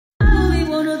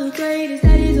the greatest,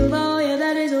 that is a vow, yeah,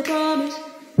 that is a promise.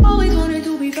 Always wanted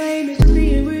to be famous, just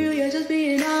being real, yeah, just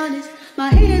being honest. My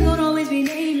haters won't always be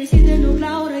nameless, give them no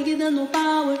clout, I give them no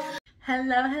power.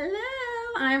 Hello, hello,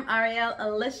 I'm Ariel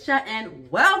Alicia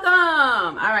and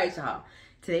welcome. All right, y'all.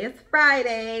 Today is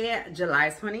Friday, July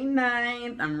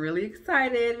 29th. I'm really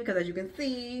excited because as you can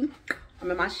see,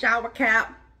 I'm in my shower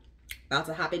cap, about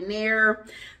to hop in there.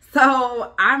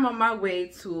 So I'm on my way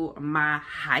to my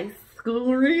high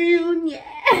school reunion.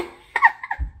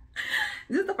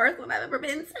 This is the first one I've ever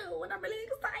been to and I'm really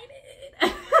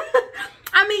excited.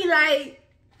 I mean, like,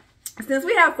 since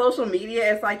we have social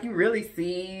media, it's like you really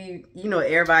see, you know,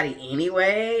 everybody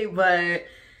anyway, but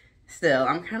still,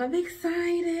 I'm kind of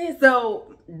excited.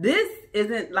 So this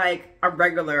isn't like a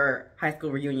regular high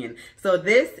school reunion. So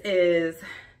this is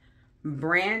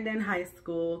Brandon High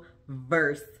School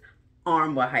versus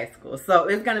Armwood High School. So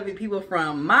it's going to be people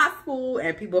from my school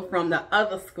and people from the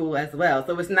other school as well.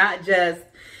 So it's not just,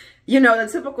 you know,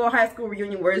 the typical high school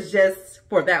reunion where it's just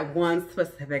for that one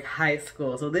specific high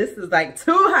school. So this is like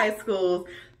two high schools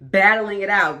battling it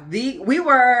out. We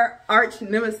were arch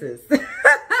nemesis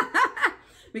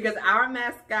because our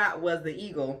mascot was the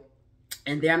eagle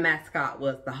and their mascot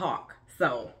was the hawk.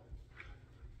 So,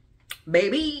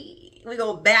 baby, we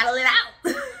gonna battle it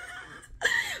out.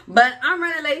 But I'm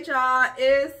running late, y'all.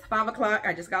 It's 5 o'clock.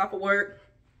 I just got off of work.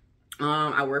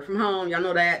 I work from home. Y'all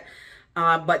know that.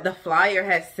 But the flyer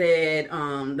had said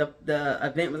the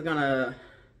event was gonna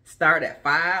start at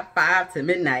 5 to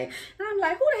midnight. And I'm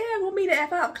like, who the hell gonna be there at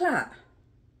 5 o'clock?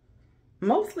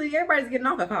 Mostly everybody's getting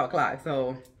off at 5 o'clock.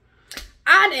 So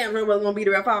I didn't really was gonna be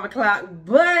there at 5 o'clock,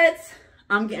 but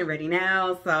I'm getting ready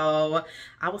now. So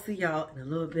I will see y'all in a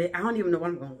little bit. I don't even know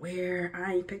what I'm gonna wear.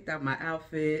 I ain't picked out my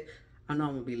outfit. I know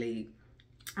I'm gonna be late.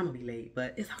 I'm gonna be late,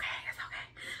 but it's okay. It's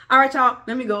okay. All right, y'all.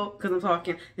 Let me go because I'm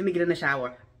talking. Let me get in the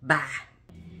shower. Bye.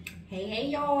 Hey,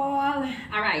 y'all.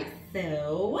 All right,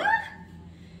 so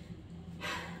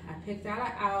I picked out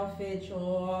an outfit,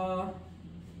 y'all.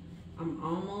 I'm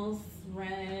almost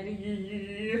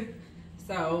ready.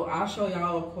 So I'll show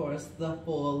y'all, of course, the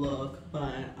full look,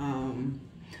 but I'm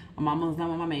almost done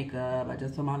with my makeup. I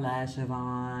just put my lashes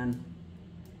on.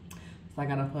 So I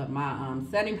gotta put my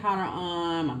setting powder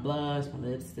on, my blush, my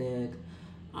lipstick.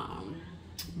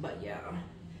 But yeah.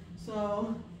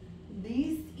 So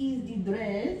this is the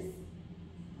dress,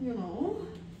 you know.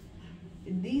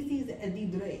 This is the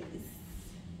dress.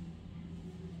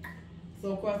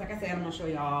 So of course, like I said, I'm gonna show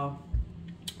y'all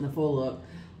the full look.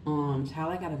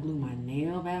 Child, I gotta glue my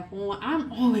nail back on.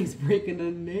 I'm always breaking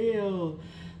a nail,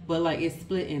 but like it's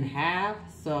split in half.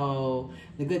 So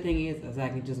the good thing is I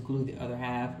can just glue the other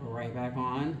half right back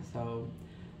on. So,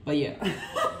 but yeah.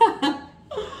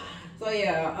 So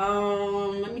yeah,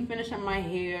 let me finish up my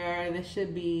hair. This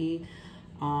should be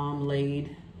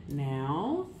laid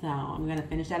now. So I'm gonna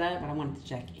finish that up, but I wanted to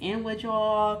check in with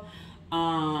y'all.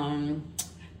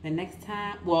 The next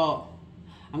time, well,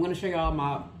 I'm gonna show y'all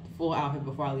my full outfit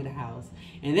before I leave the house.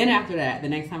 And then after that, the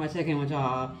next time I check in with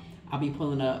y'all, I'll be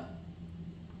pulling up.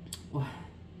 Well,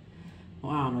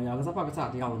 I don't know, y'all, because I'll probably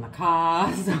talk to y'all in the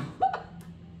car. So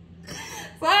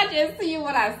I just see you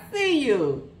when I see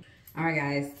you. All right,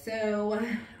 guys, so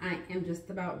I am just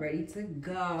about ready to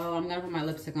go. I'm gonna put my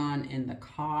lipstick on in the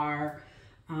car.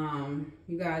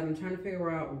 You guys, I'm trying to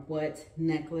figure out what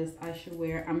necklace I should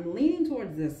wear. I'm leaning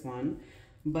towards this one,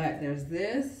 but there's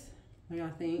this. What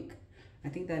y'all think? I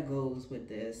think that goes with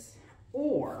this.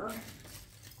 Or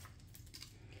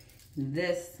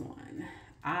this one.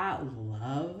 I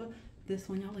love this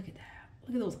one. Y'all look at that.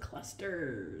 Look at those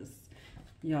clusters.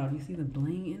 Y'all, do you see the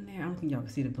bling in there? I don't think y'all can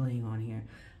see the bling on here.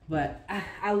 But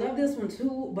I love this one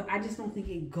too, but I just don't think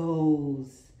it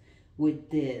goes with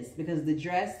this because the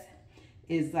dress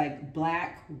is like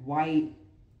black, white,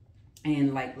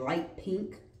 and like light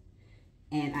pink.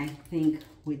 And I think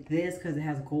with this, because it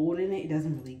has gold in it, it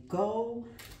doesn't really go.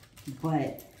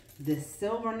 But the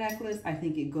silver necklace, I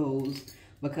think it goes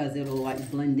because it'll like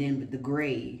blend in with the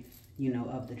gray, you know,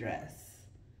 of the dress.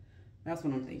 That's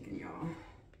what I'm thinking, y'all.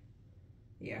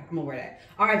 Yeah, I'm gonna wear that.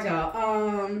 All right,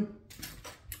 y'all.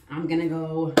 I'm gonna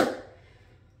go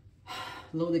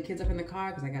load the kids up in the car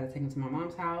because I gotta take them to my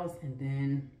mom's house, and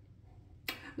then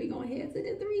we gonna head to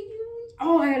the reunion.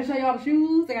 Oh, I gotta show y'all the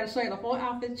shoes. I gotta show you the full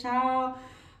outfit, child.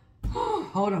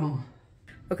 Hold on.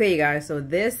 Okay, you guys, so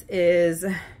this is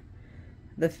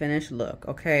the finished look,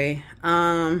 okay?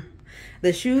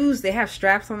 The shoes, they have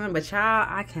straps on them, but child,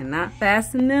 I cannot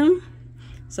fasten them.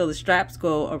 So the straps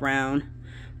go around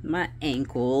my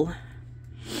ankle.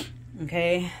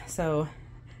 Okay, so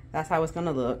that's how it's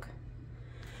gonna look.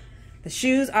 The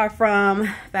shoes are from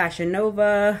Fashion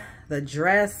Nova. the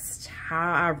dress,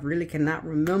 how I really cannot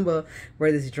remember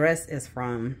where this dress is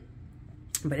from.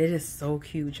 But it is so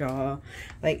cute, y'all.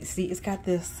 Like, see, it's got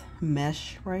this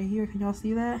mesh right here. Can y'all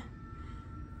see that?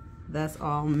 That's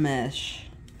all mesh.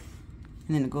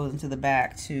 And then it goes into the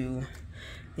back too.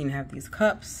 Then you have these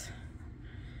cups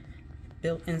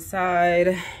built inside.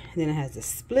 And then it has a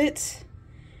split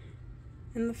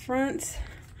in the front.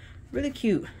 Really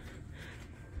cute.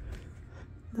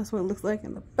 That's what it looks like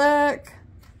in the back.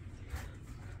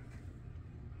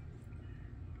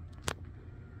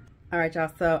 All right,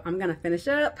 y'all, so I'm gonna finish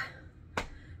up,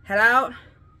 head out.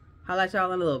 I'll let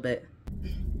y'all in a little bit.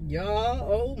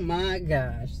 Y'all, oh my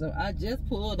gosh. So I just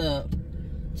pulled up.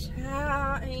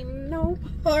 Child, ain't no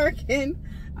parking.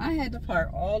 I had to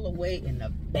park all the way in the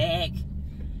back.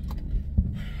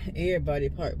 Everybody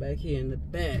parked back here in the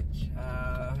back.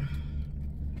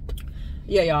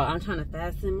 Yeah, y'all, I'm trying to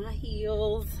fasten my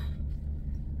heels.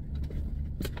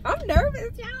 I'm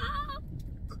nervous, y'all.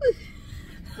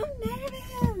 I'm nervous.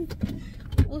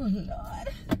 Oh, Lord.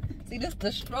 See, this is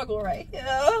the struggle right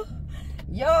here.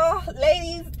 Y'all,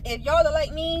 ladies, if y'all are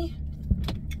like me,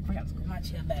 I gotta scoot my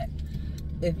chair back.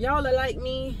 If y'all are like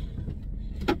me,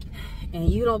 and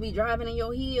you don't be driving in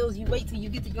your heels, you wait till you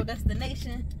get to your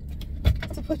destination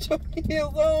to put your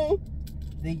heels on,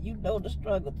 then you know the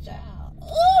struggle, child.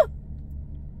 Ooh.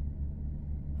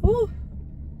 Ooh.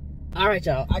 All right,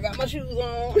 y'all, I got my shoes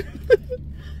on.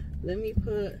 Let me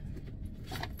put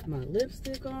my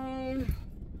lipstick on.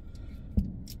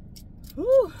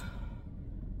 Whew.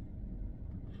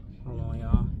 Hold on,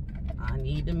 y'all. I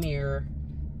need the mirror.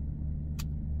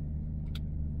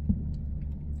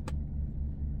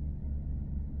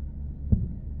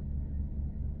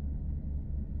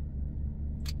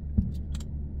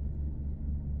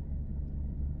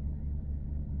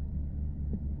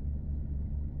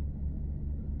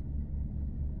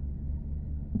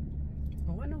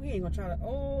 Oh, I know he ain't gonna try to.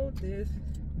 Oh, this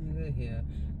nigga here.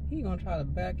 He gonna try to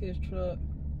back his truck.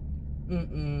 You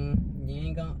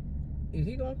ain't gonna. Is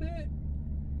he gonna fit?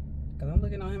 Cause I'm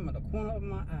looking on him at the corner of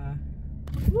my eye.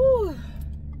 Woo.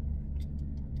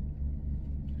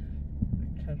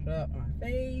 Touch up my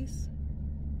face.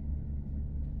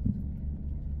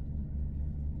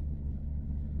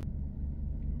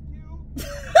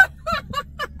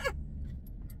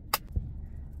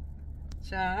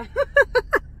 Child.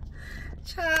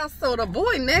 Child, so the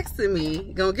boy next to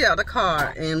me gonna get out the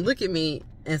car and look at me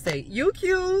and say, "You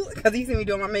cute," because he see me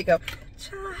doing my makeup.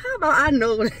 Child, how about I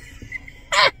know that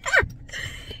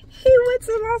he went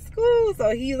to my school,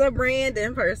 so he's a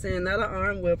Brandon person, not an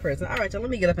Armwood person. All right, y'all, let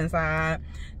me get up inside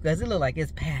because it look like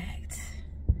it's packed.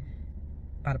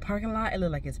 By the parking lot, it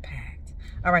look like it's packed.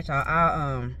 All right, y'all,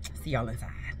 I'll see y'all inside.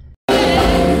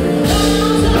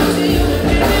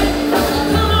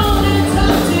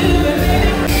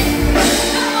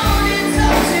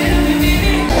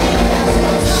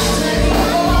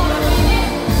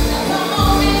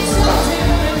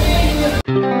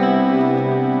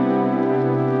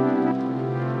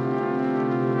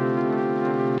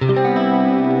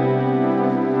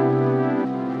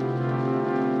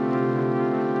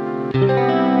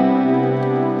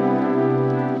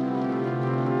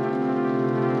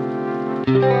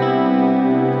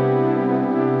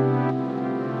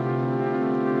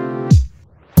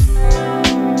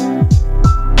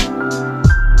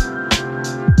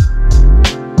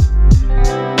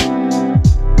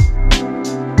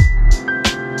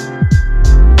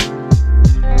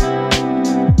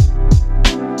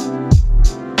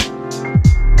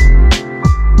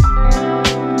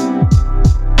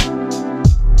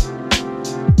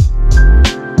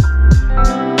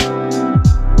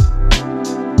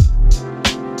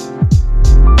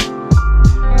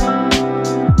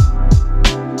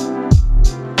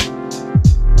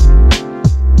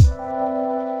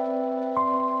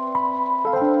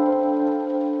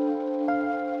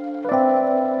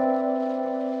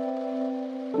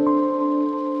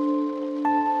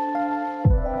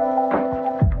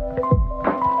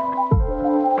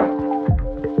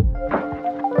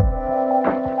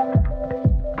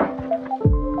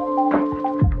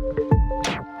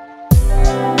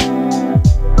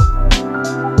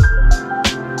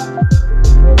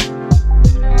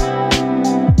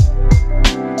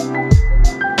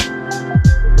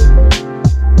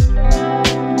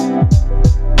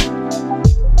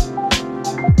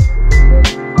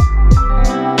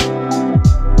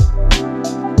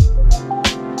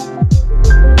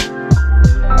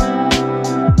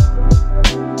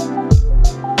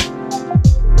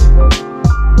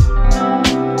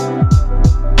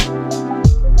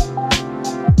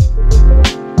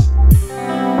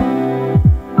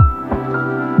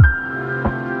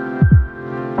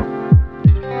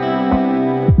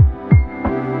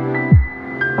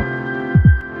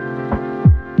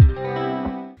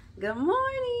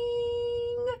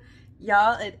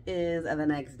 y'all, it is the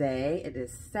next day. It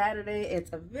is Saturday.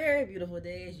 It's a very beautiful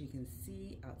day. As you can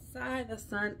see outside, the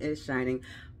sun is shining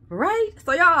bright.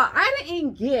 So y'all, I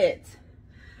didn't get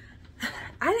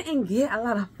a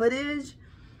lot of footage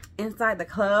inside the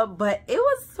club, but it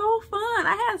was so fun.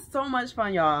 I had so much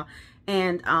fun, y'all.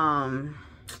 And y'all,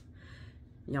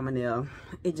 my nail,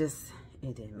 it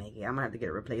didn't make it. I'm gonna have to get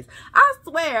it replaced. I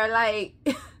swear, like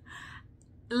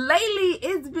lately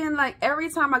it's been like every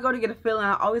time I go to get a filling,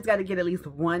 I always got to get at least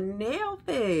one nail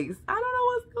fixed. I don't know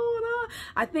what's going on.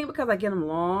 I think because I get them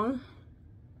long,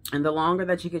 and the longer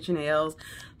that you get your nails,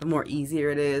 the more easier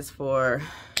it is for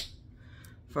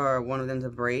one of them to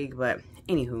break. But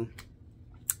anywho,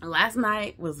 last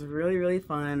night was really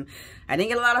fun. I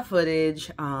didn't get a lot of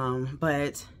footage,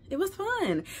 but it was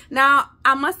fun. Now,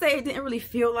 I must say it didn't really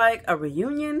feel like a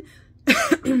reunion.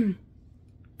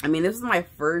 I mean, this was my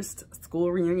first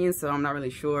school reunion, so I'm not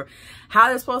really sure how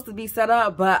they're supposed to be set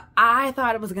up, but I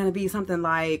thought it was going to be something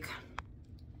like,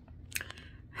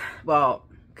 well,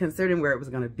 considering where it was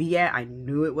going to be at, I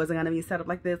knew it wasn't going to be set up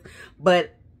like this,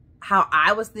 but how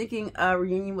I was thinking a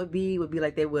reunion would be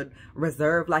like they would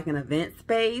reserve like an event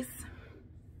space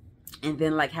and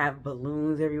then like have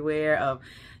balloons everywhere of,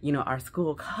 you know, our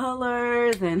school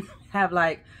colors, and have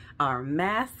like our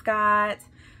mascot.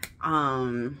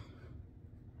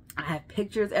 I have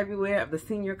pictures everywhere of the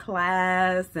senior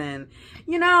class, and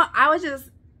you know, I was just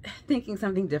thinking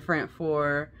something different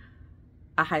for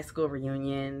a high school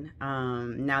reunion.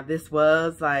 Now this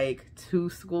was like 2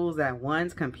 schools at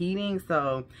once competing,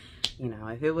 so you know,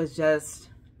 if it was just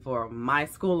for my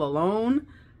school alone,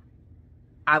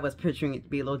 I was picturing it to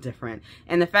be a little different.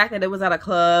 And the fact that it was at a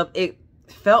club, it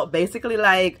felt basically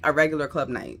like a regular club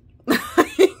night.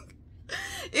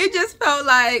 It just felt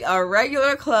like a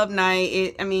regular club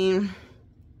night. I mean,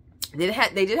 they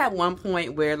did have one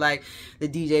point where like the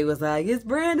DJ was like, "It's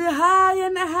Brandon High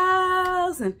in the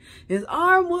house and it's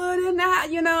Armwood in the house,"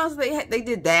 you know. So they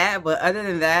did that, but other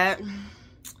than that,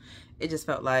 it just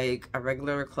felt like a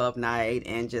regular club night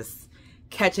and just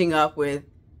catching up with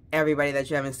everybody that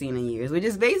you haven't seen in years, which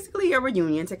is basically a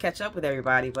reunion to catch up with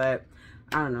everybody. But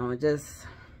I don't know, it just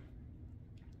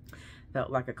felt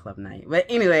like a club night. But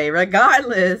anyway,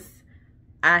 regardless,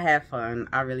 I had fun.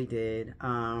 I really did.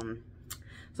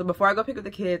 So before I go pick up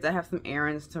the kids, I have some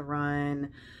errands to run.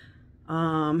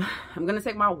 I'm gonna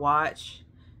take my watch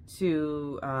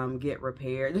to get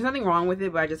repaired. There's nothing wrong with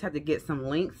it, but I just have to get some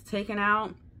links taken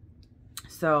out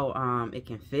so it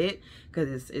can fit,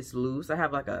 because it's loose. I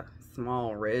have like a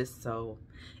small wrist, so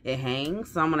it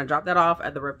hangs. So I'm gonna drop that off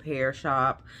at the repair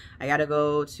shop. I gotta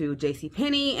go to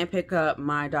JCPenney and pick up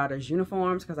my daughter's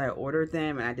uniforms because I ordered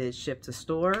them and I did ship to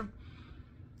store.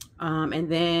 And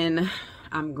then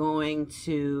I'm going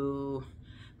to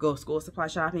go school supply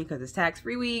shopping because it's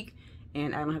tax-free week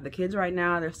and I don't have the kids right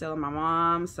now. They're still with my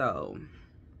mom. So,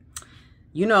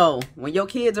 you know, when your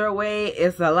kids are away,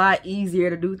 it's a lot easier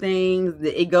to do things.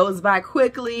 It goes by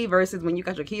quickly versus when you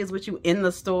got your kids with you in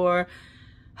the store.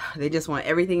 They just want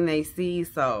everything they see.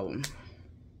 So,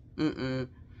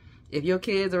 if your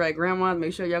kids are at grandma's,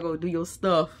 make sure y'all go do your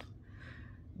stuff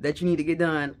that you need to get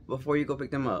done before you go pick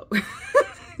them up.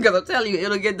 Because I'll tell you,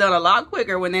 it'll get done a lot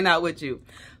quicker when they're not with you.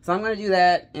 So I'm going to do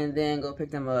that and then go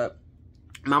pick them up.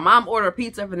 My mom ordered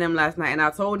pizza for them last night and I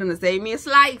told them to save me a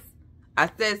slice. I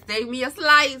said, save me a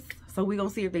slice. So we're going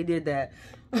to see if they did that.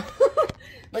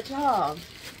 But y'all,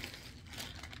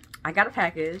 I got a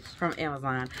package from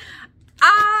Amazon.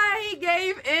 I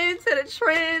gave in to the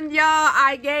trend, y'all.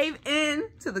 I gave in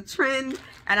to the trend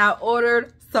and I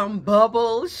ordered some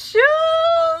bubble shoes.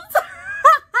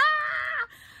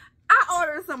 I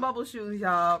ordered some bubble shoes,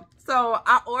 y'all. So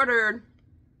I ordered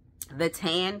the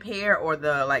tan pair, or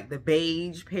the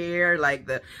beige pair, like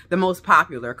the most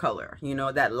popular color, you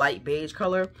know, that light beige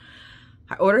color.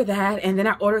 I ordered that, and then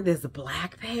I ordered this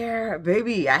black pair.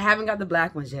 Baby, I haven't got the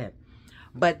black ones yet,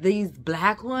 but these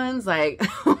black ones, like,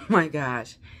 oh my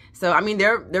gosh. So I mean,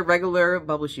 they're regular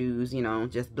bubble shoes, you know,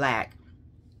 just black,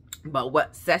 but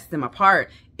what sets them apart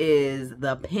is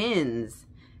the pins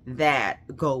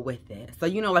that go with it. So,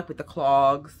 you know, like with the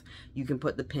clogs, you can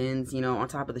put the pins, you know, on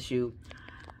top of the shoe.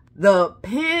 The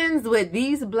pins with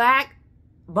these black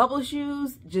bubble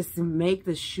shoes just make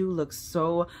the shoe look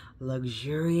so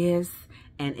luxurious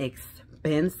and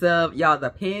expensive. Y'all, the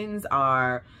pins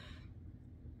are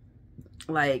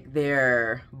like,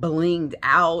 they're blinged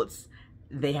out.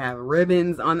 They have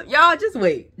ribbons on them. Y'all, just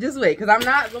wait, because I'm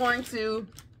not going to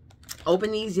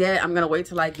open these yet. I'm gonna wait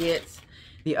till I get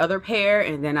the other pair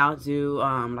and then I'll do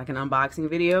like an unboxing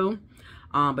video.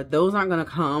 But those aren't gonna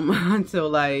come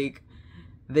until like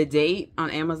The date on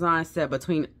Amazon said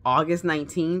between August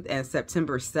 19th and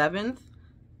September 7th.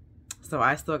 So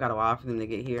I still got a while for them to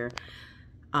get here.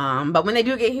 But when they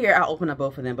do get here, I'll open up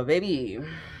both of them. But baby,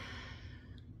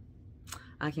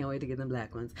 I can't wait to get them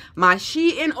black ones. My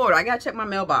Shein order. I gotta check my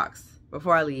mailbox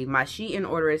before I leave. My Shein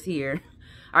order is here.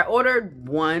 I ordered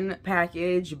one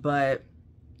package, but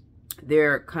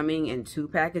they're coming in 2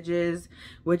 packages,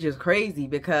 which is crazy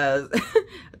because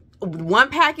one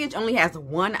package only has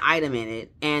 1 item in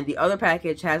it, and the other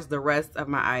package has the rest of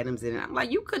my items in it. I'm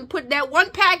like, you couldn't put that one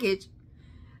package.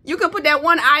 You can put that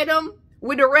one item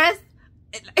with the rest.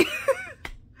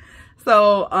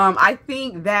 So I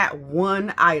think that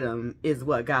one item is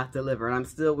what got delivered. I'm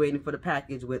still waiting for the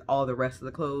package with all the rest of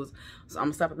the clothes. So I'm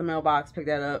gonna stop at the mailbox, pick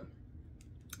that up.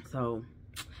 So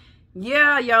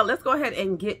yeah, y'all, let's go ahead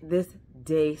and get this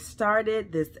day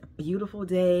started, this beautiful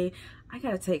day. I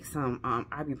gotta take some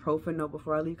ibuprofen though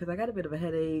before I leave because I got a bit of a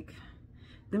headache.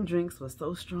 Them drinks was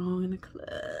so strong in the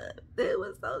club. It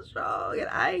was so strong, and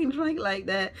I ain't drink like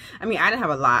that. I mean, I didn't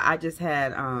have a lot. I just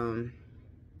had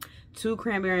 2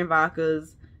 cranberry and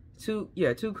vodkas,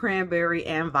 2 cranberry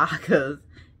and vodkas,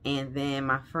 and then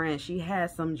my friend, she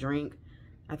had some drink.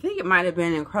 I think it might have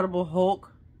been Incredible Hulk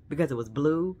because it was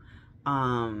blue.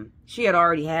 She had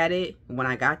already had it when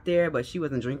I got there, but she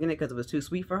wasn't drinking it because it was too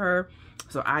sweet for her,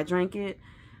 so I drank it.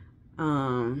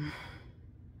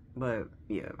 But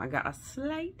yeah, I got a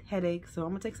slight headache, so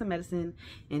I'm gonna take some medicine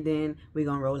and then we're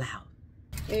gonna roll out.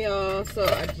 Hey y'all, so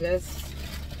I just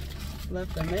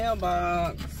left the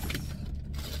mailbox.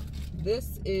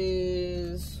 This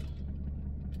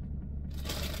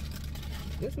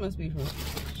must be from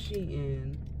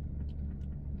Shein.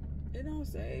 It don't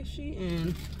say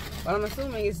Shein, but I'm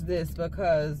assuming it's this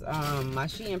because my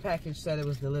Shein package said it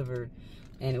was delivered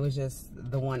and it was just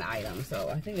the one item, so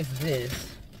I think it's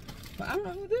this. But I don't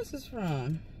know who this is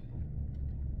from.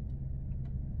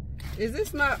 Is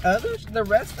this my the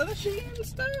rest of the Shein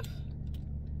stuff?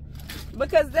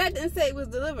 Because that didn't say it was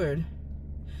delivered.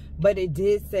 But it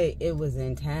did say it was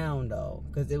in town though.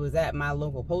 Because it was at my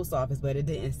local post office, but it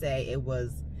didn't say it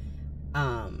was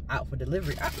out for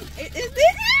delivery. Is this it?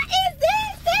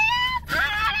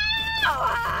 I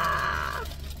don't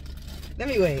know. Let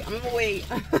me wait. I'm gonna wait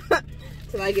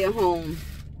till I get home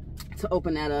to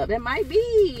open that up. It might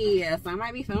be. Yes, I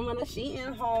might be filming a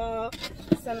Shein haul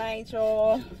tonight,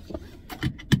 y'all.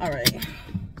 All right.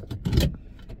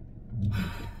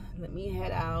 Let me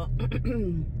head out.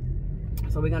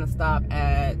 So we're gonna stop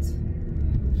at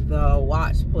the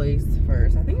watch place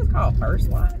first. I think it's called First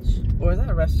Watch, or is that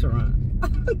a restaurant? I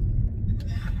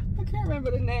can't remember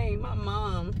the name. My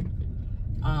mom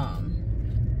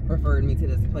referred me to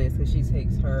this place because she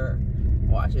takes her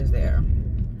watches there.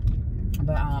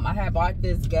 But I had bought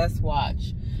this Guess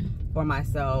watch for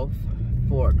myself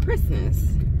for Christmas,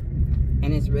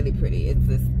 and it's really pretty. It's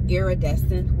this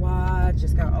iridescent watch.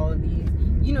 It's got all of these,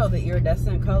 you know, the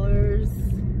iridescent colors.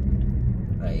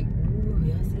 Like, ooh,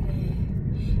 y'all see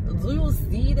that? Do you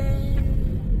see that?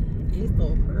 It's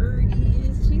so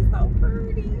pretty. She's so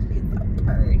pretty. She's so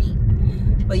pretty.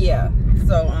 But yeah,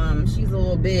 so she's a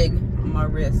little big on my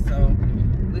wrist, so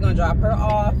we're gonna drop her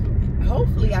off.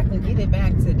 Hopefully I can get it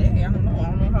back today. I don't know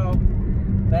how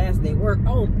fast they work.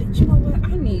 Oh, but you know what?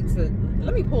 I need to,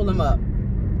 let me pull them up.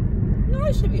 No,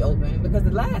 it should be open because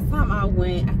the last time I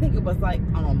went, I think it was like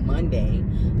on Monday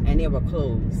and they were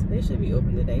closed. They should be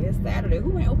open today. It's Saturday.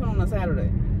 Who ain't open on a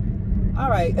Saturday? All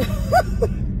right.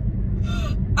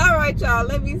 All right, y'all,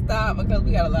 let me stop because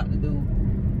we got a lot to do.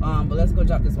 But let's go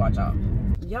drop this watch off.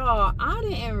 Y'all, I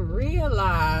didn't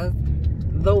realize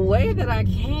the way that I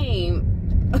came,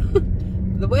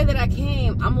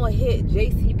 I'm gonna hit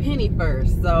JCPenney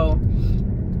first. So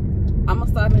I'm gonna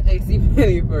stop at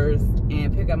JCPenney first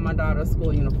and pick up my daughter's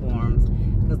school uniforms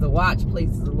because the watch place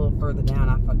is a little further down.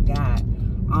 I forgot.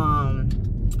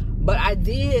 But I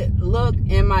did look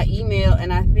in my email,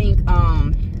 and I think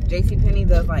JCPenney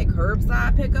does like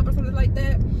curbside pickup or something like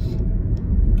that.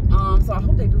 So I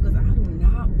hope they do because I do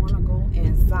not want to go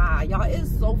inside. Y'all,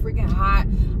 it's so freaking hot.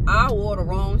 I wore the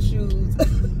wrong shoes.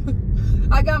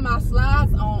 I got my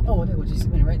slides on. Oh, they were just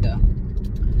spinning right there.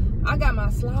 I got my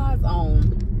slides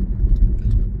on,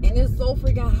 and it's so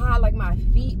freaking hot. Like my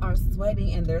feet are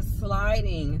sweating and they're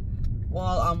sliding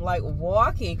while I'm like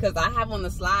walking, because I have on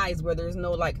the slides where there's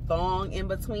no like thong in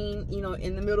between, you know,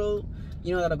 in the middle,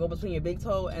 you know, that'll go between your big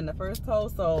toe and the first toe.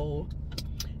 So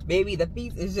baby, the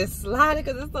feet is just sliding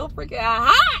because it's so freaking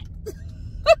hot.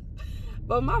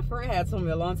 But my friend had told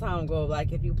me a long time ago,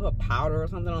 like if you put powder or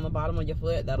something on the bottom of your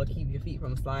foot, that'll keep your feet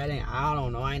from sliding. I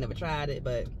don't know, I ain't never tried it,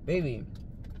 but baby,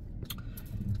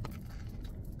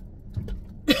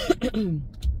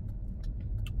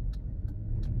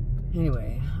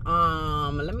 Anyway,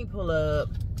 let me pull up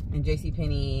in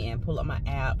JCPenney and pull up my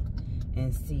app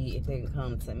and see if they can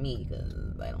come to me,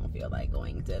 because I don't feel like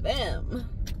going to them.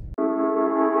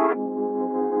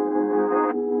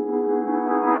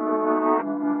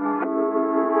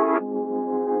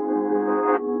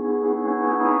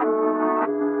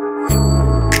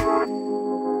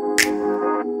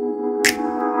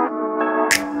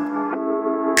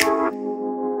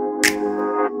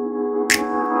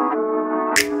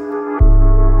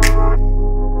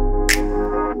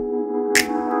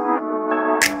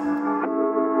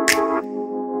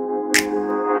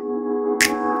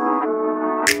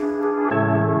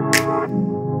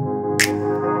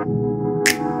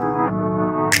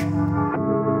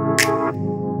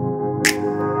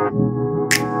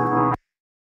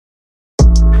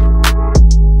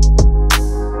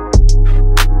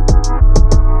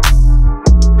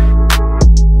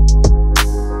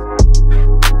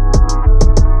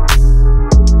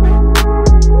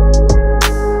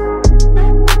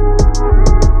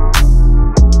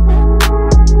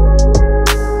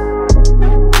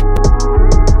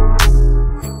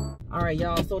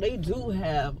 Y'all, so they do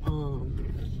have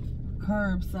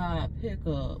curbside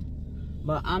pickup,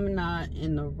 but I'm not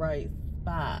in the right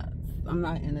spots. I'm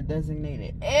not in the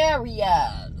designated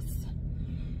areas.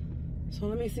 So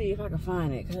let me see if I can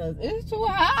find it, because it's too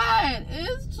hot.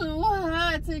 It's too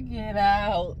hot to get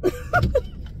out.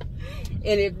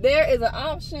 And if there is an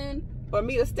option for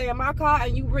me to stay in my car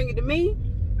and you bring it to me,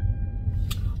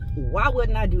 why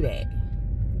wouldn't I do that?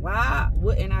 Why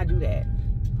wouldn't I do that?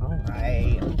 All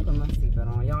right, I'm gonna put my seatbelt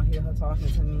on. Y'all hear her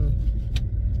talking to me?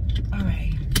 All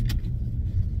right,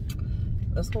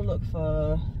 let's go look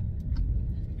for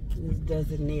this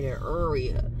designated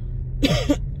area.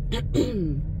 Because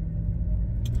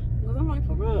I'm like,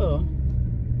 for real,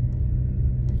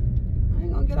 I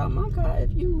ain't gonna get out my car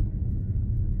if you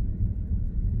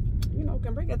know,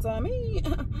 can bring it to me.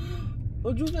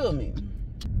 Would you feel me?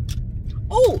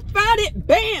 Oh, found it!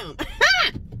 Bam!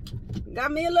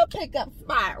 Got me a little pickup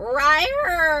spot right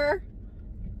here.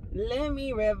 Let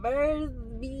me reverse,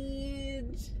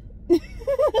 bitch.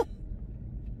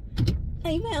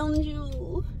 I found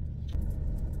you.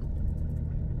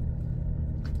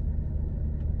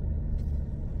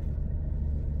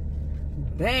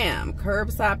 Bam,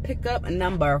 curbside pickup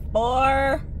number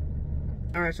 4.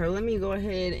 All right, so let me go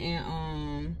ahead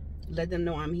and let them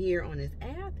know I'm here on this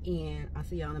app, and I'll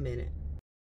see y'all in a minute.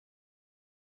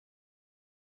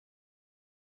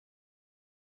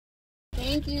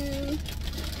 Thank you.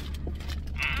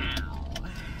 Ow.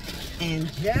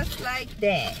 And just like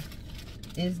that,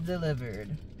 it's delivered.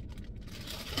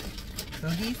 So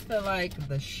these feel like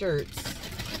the shirts.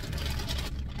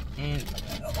 And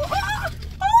oh,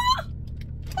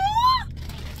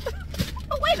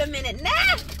 wait a minute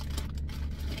now.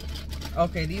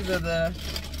 Okay, these are the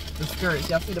skirts.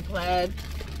 Y'all see the plaid?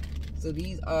 So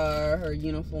these are her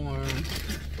uniform,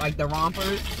 like the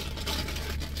rompers.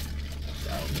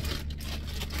 So,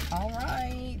 all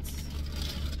right.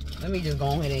 Let me just go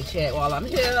ahead and check while I'm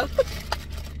here.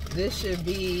 This should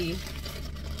be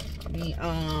the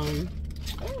oh,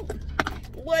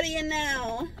 what do you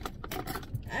know?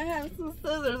 I have some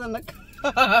scissors in the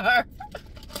car.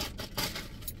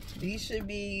 These should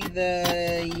be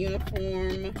the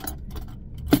uniform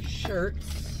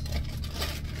shirts.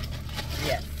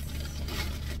 Yes.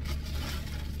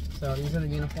 So these are the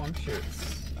uniform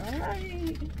shirts. All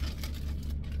right.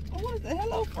 What is it?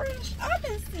 Hello Fresh? I've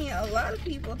been seeing a lot of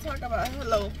people talk about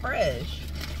Hello Fresh.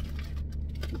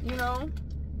 You know,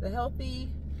 the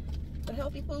healthy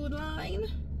food line.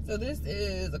 So this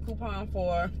is a coupon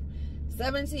for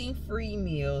 17 free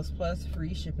meals plus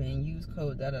free shipping. Use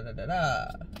code da da da da da.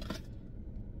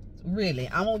 Really,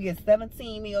 I'm gonna get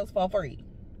 17 meals for free.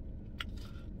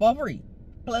 For free.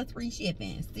 Plus free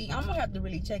shipping. See, I'm gonna have to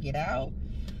really check it out.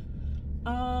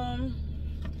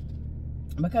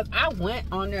 Because I went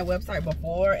on their website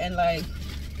before, and like,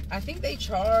 I think they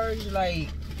charge like,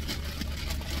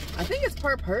 I think it's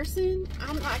per person.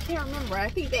 I can't remember. I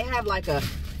think they have like a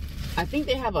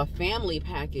family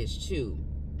package too.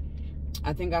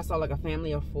 I think I saw like a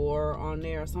family of 4 on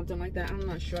there or something like that. I'm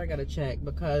not sure. I gotta check,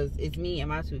 because it's me and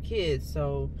my 2 kids.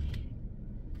 So,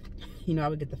 you know, I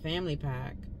would get the family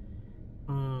pack.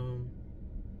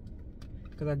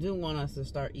 Because I do want us to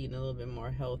start eating a little bit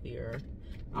more healthier.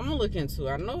 I'm gonna look into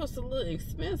it. I know it's a little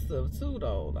expensive too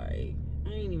though. Like,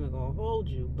 I ain't even gonna hold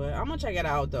you. But I'm gonna check it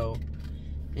out though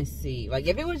and see. Like,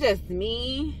 if it was just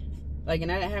me, like, and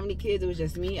I didn't have any kids, it was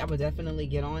just me, I would definitely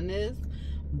get on this.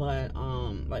 But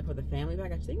like for the family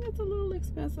pack, I think it's a little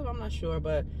expensive. I'm not sure,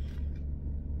 but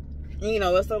you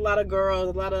know, it's a lot of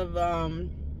girls, a lot of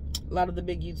a lot of the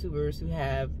big YouTubers who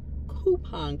have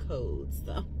coupon codes.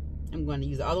 So I'm going to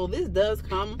use it. Although this does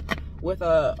come with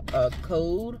a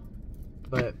code,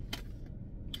 but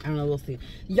I don't know, we'll see.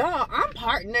 Y'all, I'm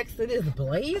parked next to this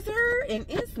Blazer and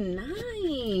it's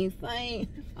nice. Like,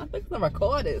 I'm fixing to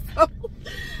record it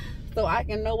so I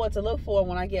can know what to look for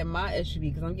when I get my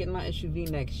SUV, because I'm getting my SUV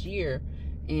next year.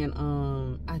 And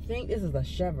I think this is a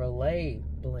Chevrolet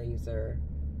Blazer,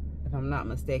 if I'm not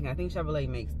mistaken. I think Chevrolet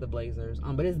makes the Blazers.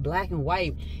 But it's black and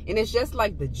white, and it's just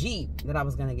like the Jeep that I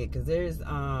was gonna get, because there's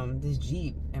this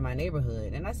Jeep in my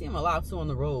neighborhood, and I see them a lot too on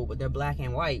the road, but they're black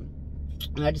and white.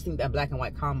 And I just think that black and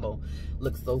white combo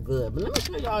looks so good. But let me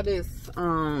show y'all this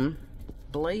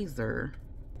Blazer.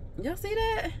 Y'all see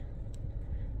that?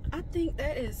 I think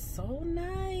that is so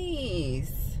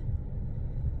nice.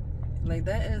 Like,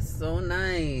 that is so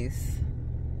nice.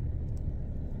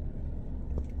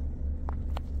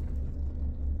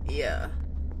 Yeah.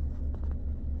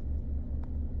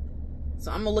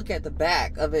 So I'm gonna look at the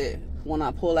back of it when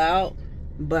I pull out,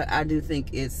 but I do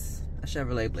think it's a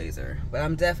Chevrolet Blazer. But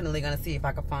I'm definitely gonna see if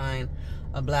I can find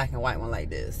a black and white one like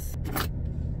this.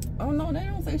 Oh no, they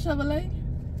don't say Chevrolet.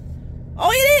 Oh,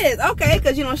 it is. Okay,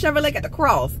 because you know Chevrolet got the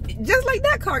cross, just like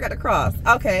that car got the cross.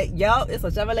 Okay, yo, it's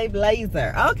a Chevrolet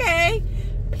Blazer. Okay,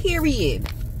 period.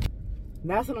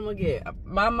 That's what I'm gonna get.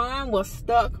 My mind was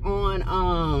stuck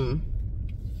on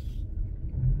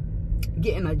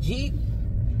getting a Jeep.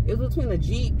 It was between a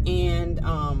Jeep and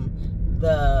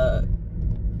the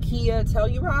Kia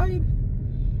Telluride,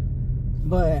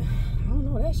 but I don't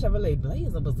know, that Chevrolet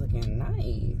Blazer was looking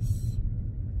nice.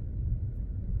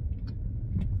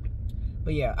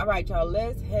 But yeah, all right, y'all,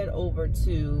 let's head over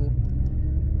to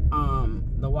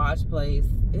the watch place.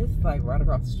 It's like right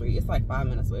across the street. It's like 5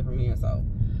 minutes away from here, so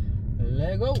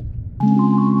let's go.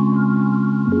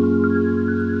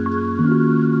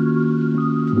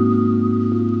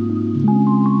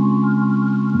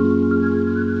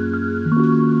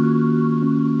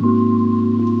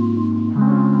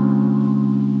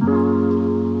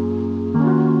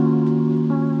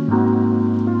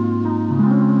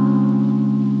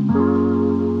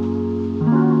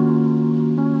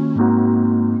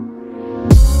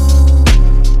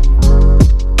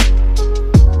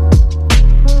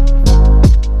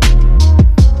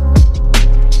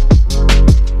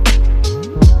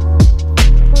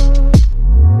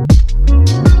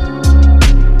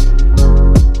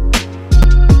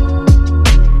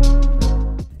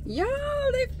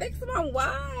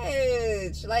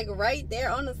 Like right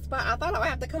there on the spot. I thought I would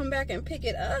have to come back and pick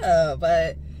it up,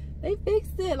 but they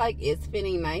fixed it. Like, it's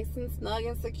fitting nice and snug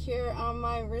and secure on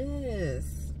my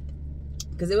wrist,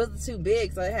 because it was too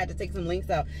big, so I had to take some links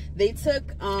out. They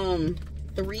took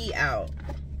 3 out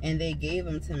and they gave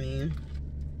them to me.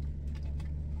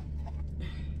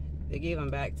 They gave them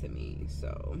back to me,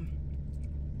 so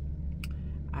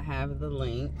I have the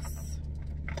links.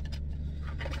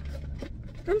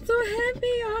 I'm so happy,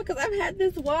 y'all, because I've had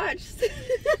this watch.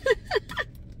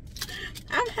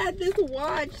 I've had this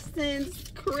watch since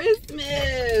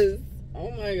Christmas. Oh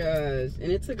my gosh.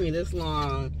 And it took me this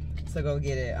long to go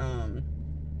get it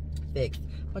fixed.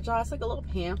 But y'all, it's like a little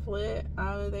pamphlet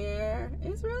out of there.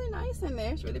 It's really nice in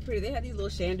there. It's really pretty. They had these little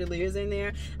chandeliers in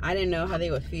there. I didn't know how they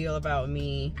would feel about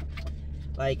me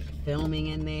like filming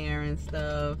in there and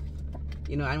stuff.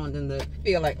 You know, I don't want them to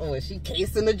feel like, oh, is she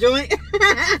casing the joint?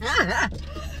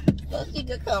 So she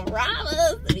could come rob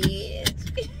us,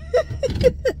 bitch.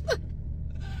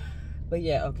 But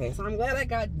yeah, okay. So I'm glad I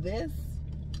got this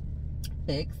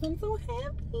fixed. I'm so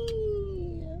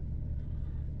happy.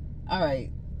 All right.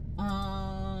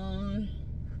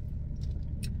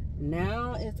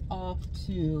 Now it's off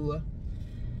to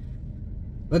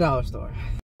the dollar store.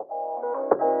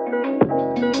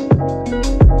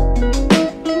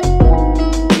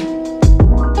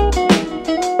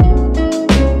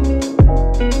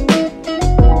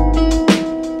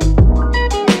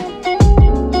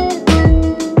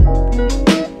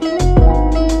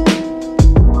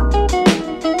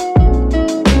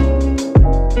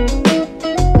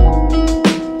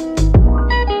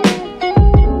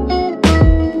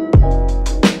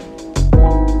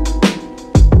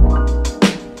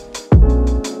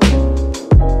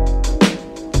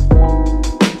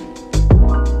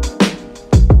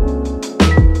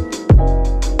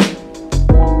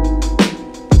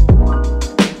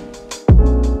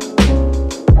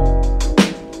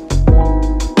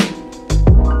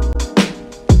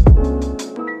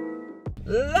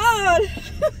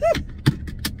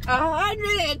 Lord,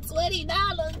 $120,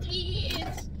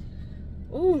 bitch.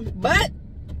 Ooh, but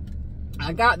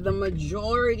I got the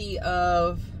majority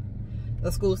of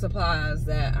the school supplies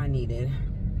that I needed.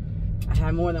 I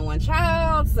have more than one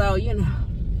child, so you know,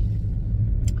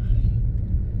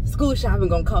 school shopping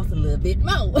gonna cost a little bit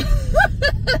more.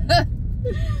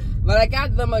 But I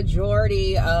got the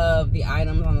majority of the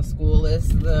items on the school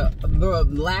list. The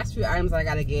last few items I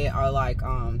gotta get are like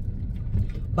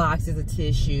boxes of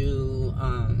tissue,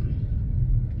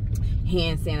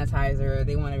 hand sanitizer.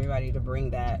 They want everybody to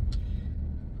bring that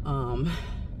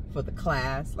for the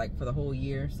class, like for the whole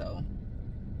year, so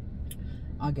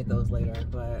I'll get those later.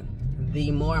 But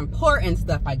the more important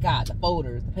stuff I got, the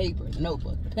folders, the paper, the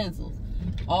notebook, the pencils,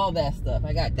 all that stuff,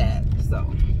 I got that. So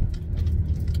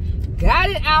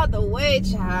got it out the way,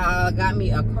 child. Got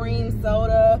me a cream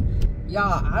soda.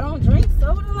 Y'all, I don't drink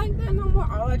soda like that no more.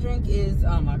 All I drink is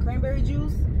my cranberry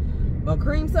juice. But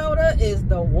cream soda is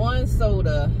the one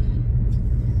soda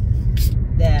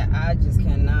that I just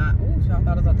cannot. Ooh, y'all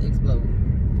thought it was about to explode.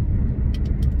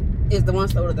 It's the one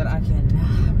soda that I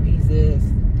cannot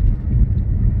resist.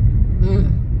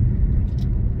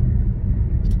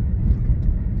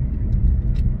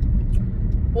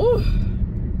 Ooh.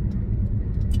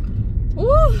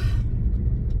 Ooh.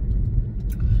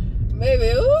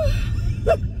 Baby, ooh.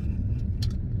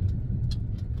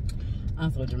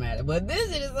 I'm so dramatic, but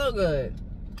this shit is so good.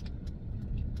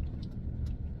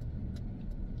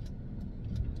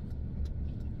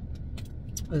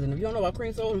 Listen, if you don't know about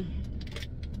cream soda,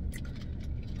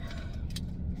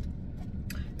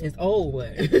 it's old,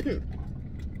 but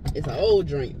it's an old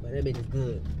drink, but that bitch is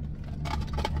good.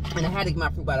 And I had to get my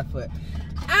fruit by the foot.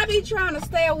 I be trying to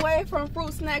stay away from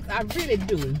fruit snacks. I really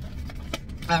do.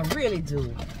 I really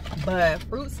do. But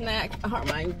fruit snacks are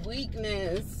my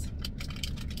weakness.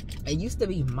 It used to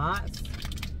be Mott's.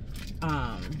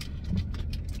 I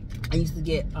used to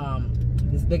get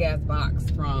this big ass box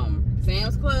from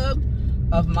Sam's Club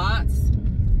of Mott's.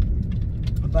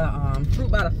 But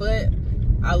fruit by the foot,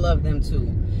 I love them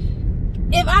too.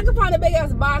 If I could find a big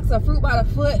ass box of fruit by the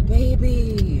foot,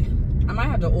 baby, I might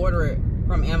have to order it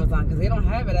from Amazon because they don't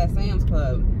have it at Sam's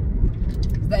Club.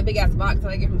 That big ass box that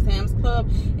I get from Sam's Club,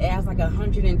 it has like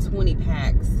 120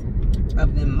 packs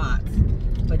of them Mott's.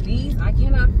 But these I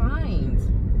cannot find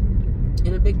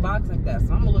in a big box like that,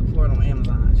 so I'm gonna look for it on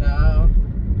Amazon, child.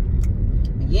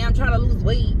 Yeah, I'm trying to lose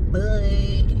weight, but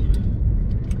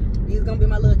these gonna be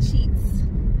my little cheats.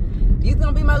 These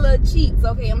gonna be my little cheats.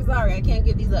 Okay, I'm sorry, I can't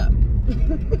give these up.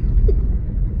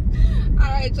 All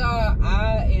right, y'all.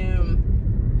 I am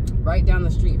right down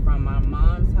the street from my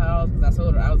mom's house because I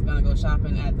told her I was gonna go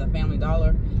shopping at the Family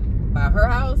Dollar by her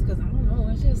house because I don't know,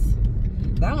 it's just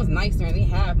that one's nicer and they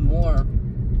have more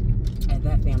at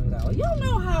that Family Dollar. You don't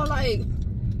know how like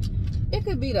it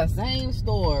could be the same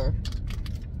store,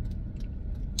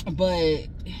 but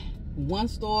one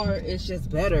store is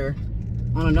just better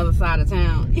on another side of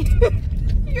town.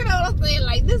 You know what I'm saying?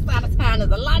 Like this side of town is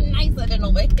a lot nicer than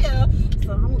over here,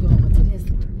 so I'm gonna go over to this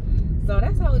one. So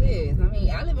that's how it is. I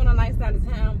mean, I live on a nice side of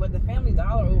town, but the Family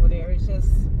Dollar over there is just,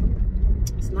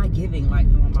 it's not giving like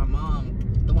the one by my mom.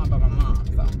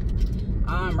 So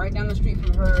I'm right down the street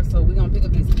from her, so we're gonna pick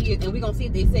up these kids and we're gonna see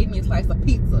if they save me a slice of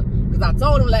pizza. Because I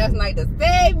told them last night to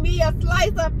save me a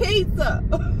slice of pizza.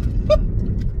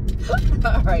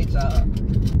 All right, y'all.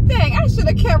 Dang, I should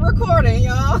have kept recording,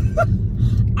 y'all.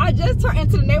 I just turned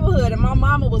into the neighborhood and my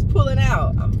mama was pulling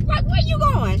out. I was like, where you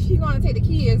going? She going to take the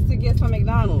kids to get some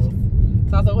McDonald's.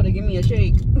 So I told her to give me a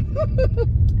shake.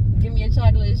 Give me a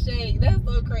chocolate shake. That's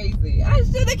so crazy. I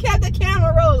should have kept the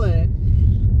camera rolling.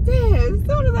 Damn, as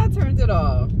soon as I turned it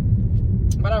off.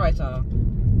 But all right, y'all.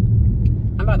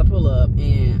 I'm about to pull up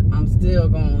and I'm still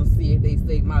going to see if they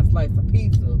save my slice of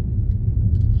pizza.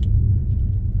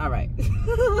 All right.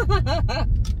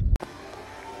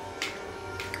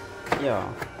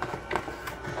 Y'all,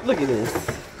 look at this.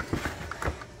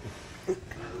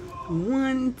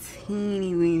 One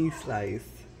teeny weeny slice.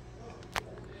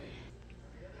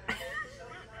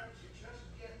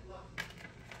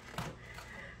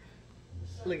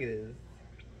 Look at this.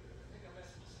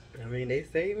 I mean, they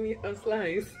saved me a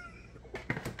slice.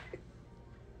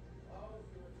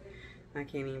 I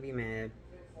can't even be mad.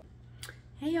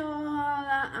 Hey y'all,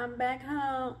 I'm back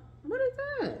home. What is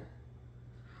that?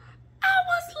 I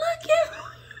was looking.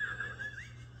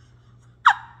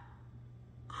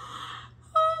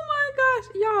 Oh my gosh.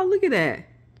 Y'all, look at that.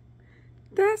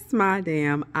 That's my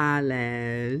damn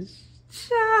eyelash.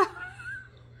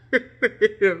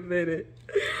 Wait a minute.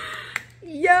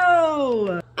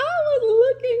 Yo, I was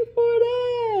looking for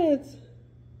that.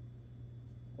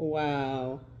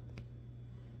 Wow.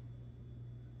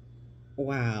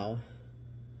 Wow.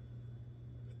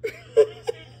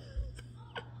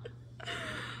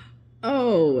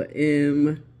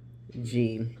 OMG.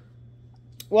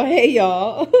 Well, hey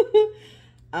y'all.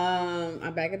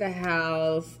 I'm back at the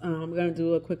house. I'm gonna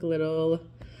do a quick little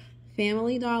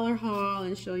Family Dollar haul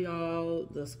and show y'all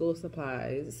the school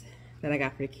supplies that I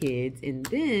got for the kids, and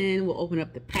then we'll open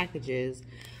up the packages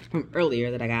from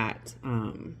earlier that I got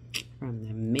from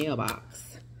the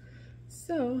mailbox.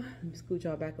 So let me scoot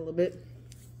y'all back a little bit.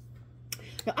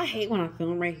 Now, I hate when I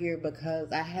film right here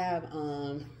because I have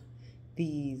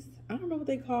these, I don't know what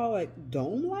they call, like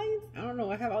dome lights. I don't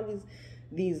know. I have all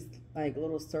these like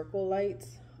little circle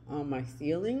lights on my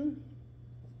ceiling,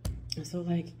 and so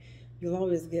like you'll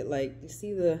always get like, you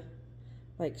see the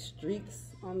like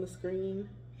streaks on the screen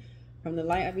from the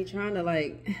light. I be trying to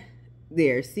like,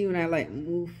 there, see when I like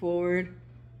move forward,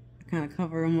 I kind of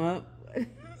cover them up.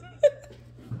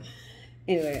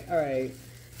 Anyway, all right.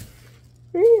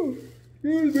 Ooh,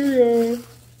 excuse me,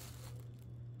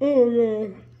 oh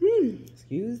god.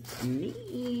 Excuse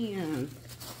me.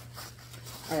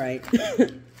 All right.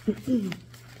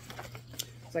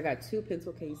 So I got 2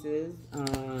 pencil cases.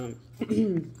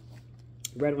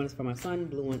 Red one is for my son,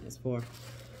 blue one is for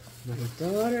my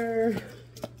daughter.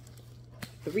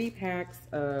 3 packs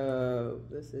of,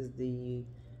 this is the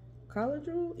college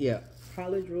rule? Yeah,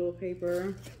 college rule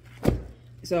paper.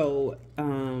 So,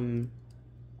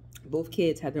 both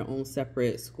kids had their own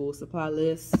separate school supply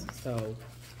lists. So,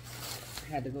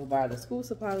 I had to go buy the school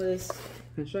supply list.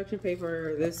 Construction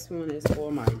paper, this one is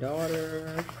for my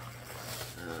daughter.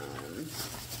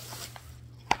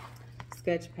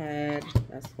 Sketch pad,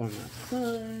 that's for my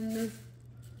son.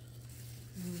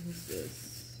 What's this?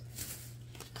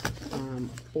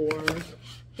 4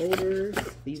 folders.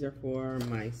 These are for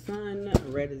my son.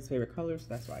 Red is his favorite color, so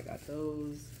that's why I got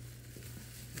those.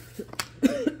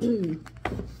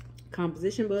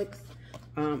 Composition books.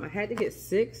 I had to get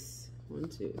 6. 1,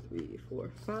 2, 3, 4,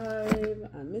 5.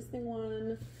 I'm missing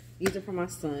one. These are for my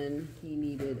son. He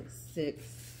needed 6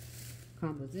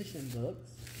 composition books.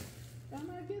 I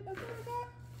might get, I think I got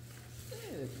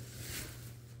 6.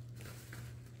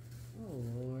 Oh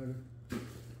Lord.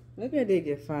 Maybe I did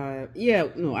get 5. Yeah,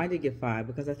 no, I did get 5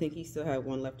 because I think he still had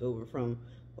one left over from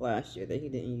last year that he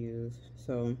didn't use.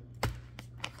 So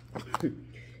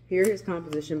here are his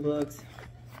composition books.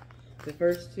 The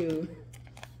first 2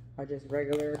 are just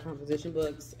regular composition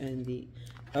books, and the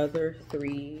other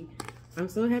 3, I'm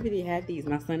so happy that he had these.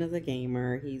 My son is a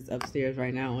gamer. He's upstairs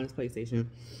right now on his PlayStation.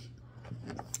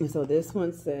 And so this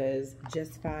one says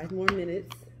just 5 more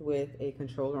minutes with a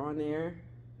controller on there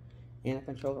and a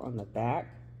controller on the back.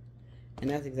 And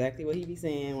that's exactly what he be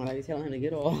saying when I be telling him to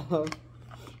get off.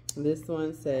 This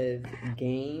one says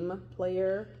game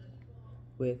player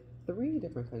with 3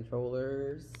 different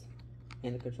controllers,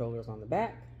 and the controllers on the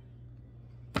back.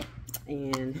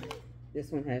 And this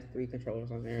one has 3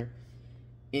 controllers on there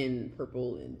in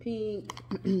purple and pink.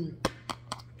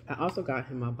 I also got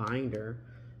him a binder.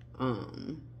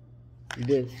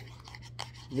 This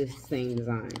same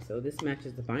design. So this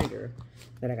matches the binder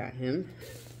that I got him.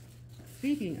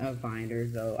 Speaking of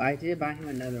binders though, I did buy him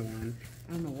another one.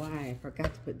 I don't know why I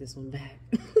forgot to put this one back.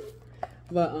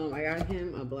 But I got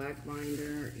him a black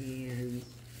binder, and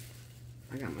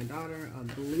I got my daughter a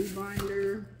blue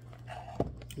binder.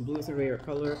 Blue is her favorite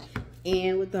color.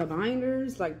 And with the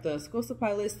binders, like the school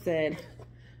supply list said,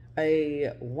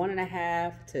 a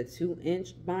 1.5 to 2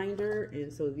 inch binder,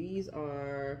 and so these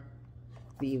are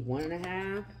the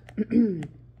 1.5,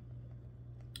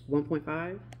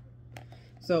 1.5.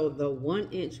 So the 1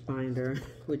 inch binder,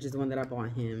 which is the one that I bought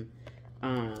him,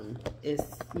 is,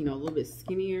 you know, a little bit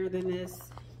skinnier than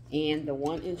this. And the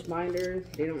 1 inch binders,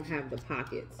 they don't have the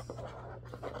pockets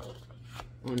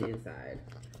on the inside.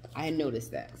 I had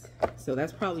noticed that. So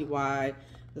that's probably why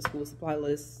the school supply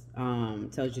list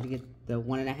tells you to get the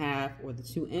 1.5 or the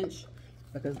 2 inch,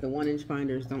 because the 1 inch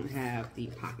binders don't have the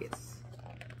pockets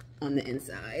on the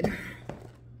inside.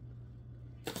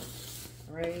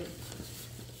 All right.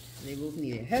 They both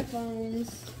needed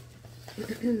headphones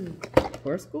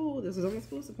for school. This is on the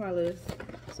school supply list.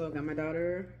 So I got my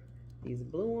daughter these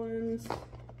blue ones,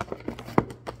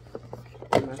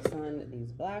 and my son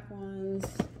these black ones.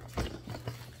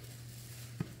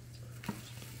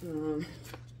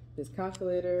 This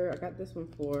calculator, I got this one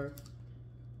for,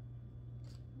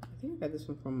 I think I got this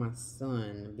one for my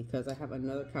son because I have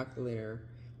another calculator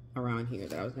around here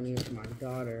that I was going to use for my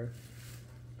daughter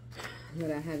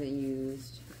that I haven't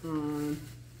used.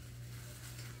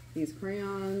 These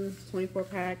crayons, 24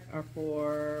 pack, are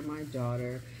for my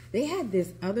daughter. They had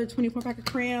this other 24 pack of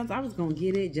crayons. I was going to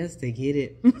get it just to get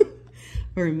it.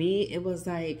 For me, it was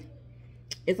like,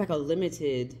 it's like a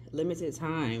limited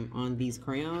time on these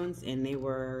crayons, and they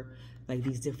were like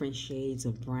these different shades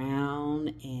of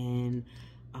brown and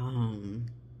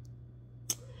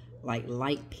like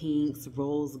light pinks,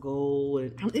 rose gold.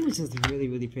 And it was just really,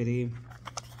 really pretty.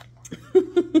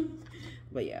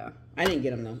 But yeah, I didn't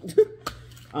get them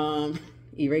though.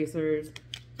 Erasers.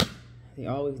 They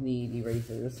always need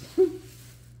erasers.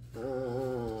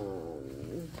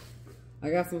 I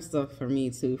got some stuff for me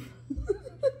too.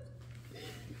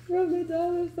 From the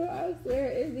dollar store, I swear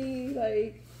it be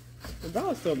like, the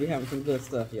dollar store be having some good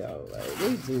stuff, yo. Like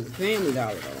they do. Family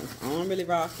Dollar though. I don't really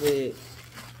rock with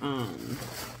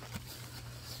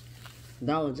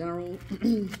Dollar General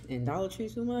and Dollar Tree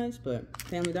too much, but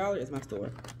Family Dollar is my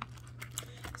store.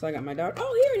 So I got my daughter.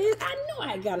 Oh, here it is. I knew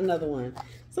I got another one.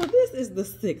 So this is the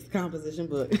 6th composition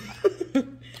book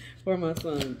for my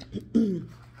son.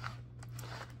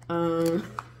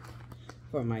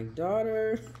 For my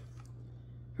daughter,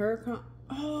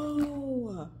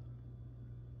 oh.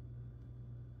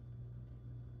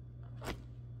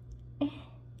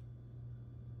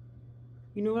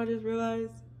 You know what I just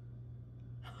realized?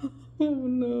 Oh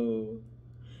no.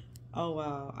 Oh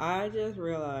wow. I just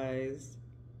realized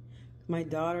my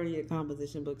daughter needed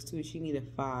composition books too. She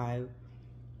needed 5.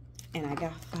 And I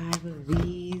got 5 of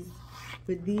these.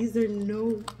 But these are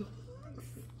notebooks.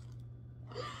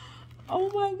 Oh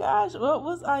my gosh. What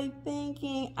was I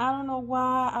thinking? I don't know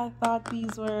why I thought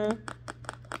these were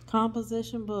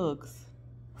composition books.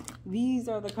 These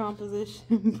are the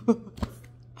composition books.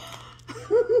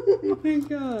 Oh my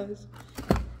gosh.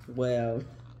 Well.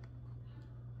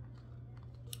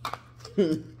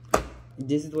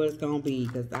 This is what it's gonna be,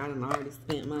 because I done already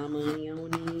spent my money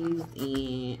on these,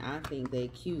 and I think they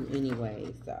cute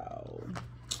anyway, so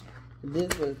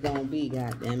this was gonna be,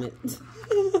 goddammit.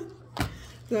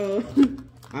 So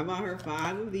I bought her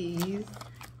 5 of these.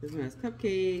 This one has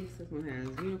cupcakes, this one has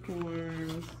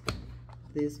unicorns,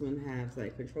 this one has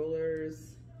like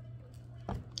controllers.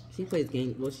 She plays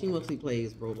games, well she mostly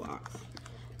plays Roblox.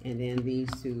 And then these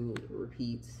 2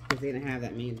 repeats, because they didn't have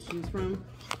that many to choose from.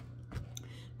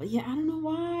 But yeah, I don't know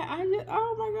why.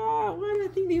 Oh my God, why did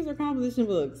I think these are composition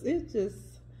books? It just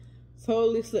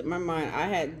totally slipped my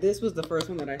mind. This was the first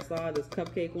one that I saw, this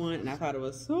cupcake one, and I thought it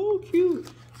was so cute.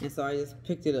 And so I just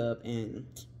picked it up, and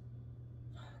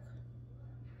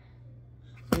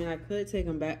I mean, I could take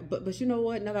them back, but you know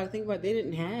what? Now that I think about it, they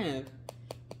didn't have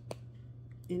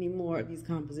any more of these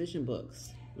composition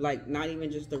books. Like, not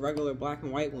even just the regular black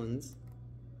and white ones.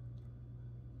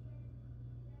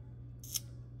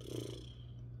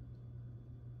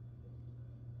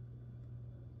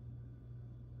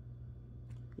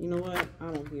 You know what?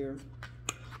 I don't care.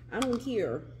 I don't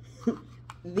care.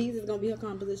 These is gonna be her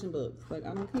composition books. Like,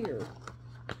 I don't care.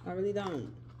 I really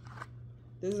don't.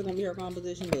 This is gonna be her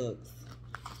composition books.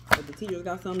 If the teachers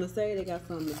got something to say, they got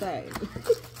something to say.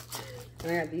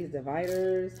 And I got these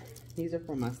dividers. These are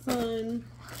for my son.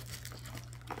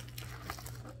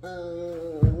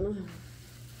 I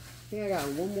think I got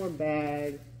one more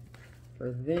bag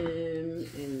for them,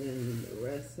 and then the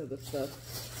rest of the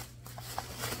stuff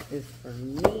is for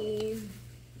me.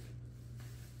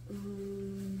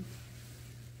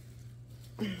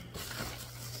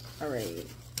 All right.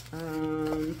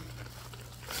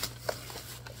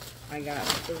 I got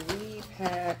 3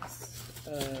 packs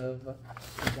of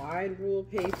wide rule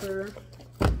paper.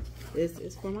 This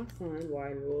is for my son,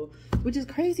 wide rule, which is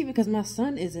crazy because my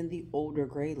son is in the older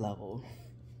grade level.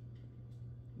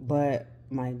 But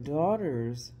my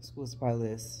daughter's school supply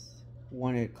list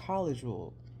wanted college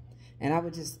rule. And I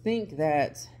would just think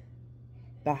that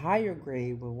the higher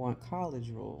grade would want college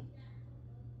rule.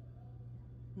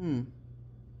 I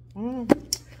don't know.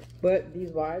 But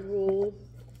these wide rules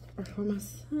are for my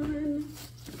son.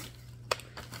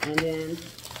 And then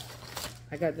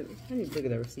I got the, I need to look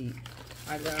at the receipt.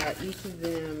 I got each of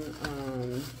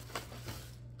them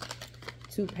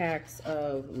 2 packs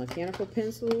of mechanical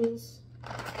pencils.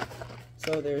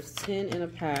 So there's 10 in a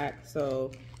pack.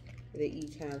 So they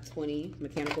each have 20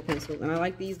 mechanical pencils. And I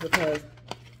like these because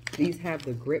these have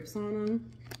the grips on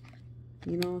them.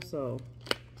 You know, so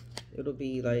it'll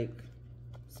be like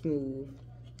smooth,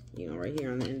 you know, right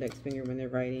here on the index finger when they're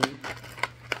writing.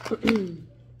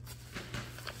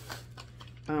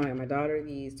 I got my daughter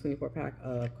these 24-pack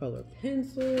of colored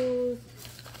pencils.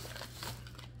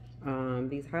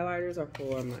 These highlighters are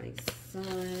for my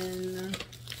son.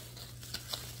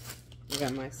 I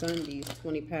got my son these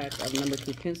 20 packs of number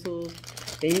 2 pencils.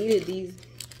 They needed these.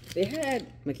 They had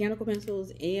mechanical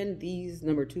pencils and these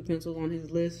number 2 pencils on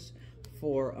his list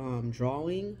for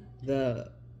drawing.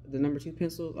 The number 2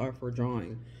 pencils are for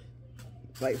drawing,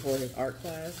 like for his art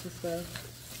class and stuff.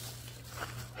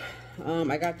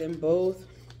 I got them both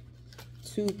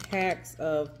 2 packs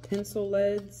of pencil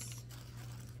leads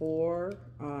for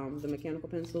the mechanical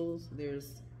pencils.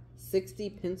 There's 60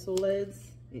 pencil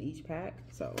leads in each pack,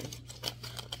 so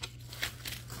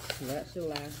that should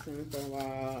last them for a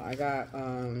while. I got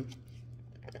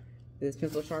this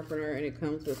pencil sharpener, and it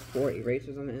comes with 4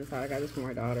 erasers on the inside. I got this for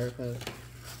my daughter because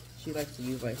she likes to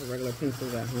use like her regular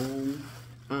pencils at home.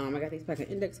 I got these pack of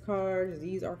index cards.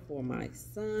 These are for my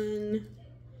son.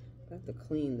 I have to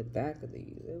clean the back of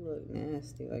these. They look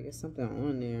nasty, like it's something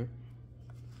on there.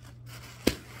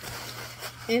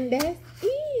 And that's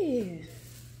it.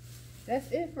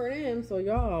 That's it for them. So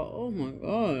y'all, oh my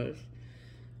gosh.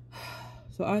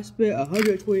 So I spent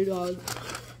 $120.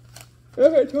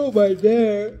 Like I told my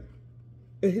dad,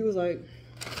 and he was like,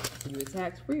 "You were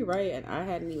tax free, right?" And I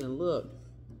hadn't even looked.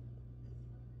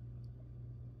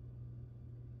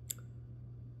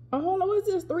 Oh, hold on, what's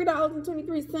this?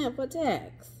 $3.23 for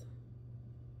tax.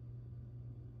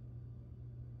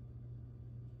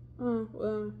 Oh,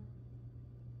 well,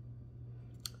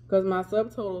 because my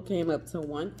subtotal came up to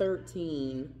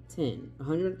 $113.10,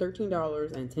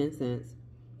 $113.10.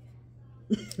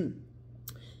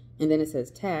 And then it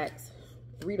says tax,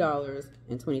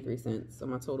 $3.23. So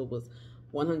my total was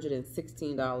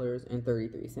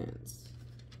 $116.33.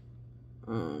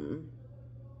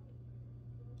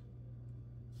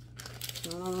 I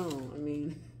don't know. I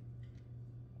mean,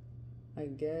 I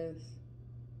guess.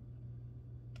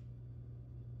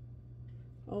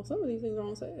 Oh, some of these things are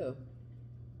on sale.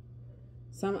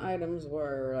 Some items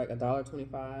were like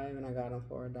 $1.25, and I got them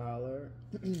for $1.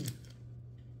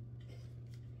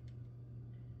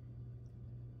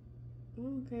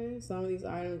 Okay, some of these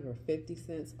items were 50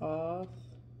 cents off.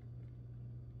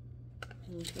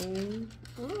 Okay,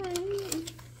 all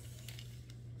right.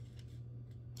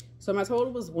 So my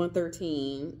total was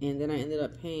 $113, and then I ended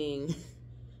up paying,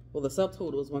 well, the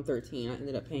subtotal was $113. I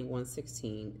ended up paying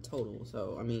 $116 total.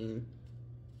 So I mean,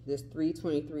 this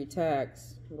 $3.23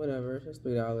 tax, whatever, it's just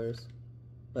 $3,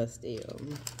 but still,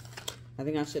 I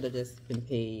think I should have just been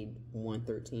paid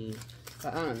 $113.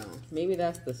 But I don't know. Maybe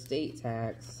that's the state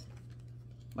tax.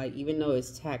 Like, even though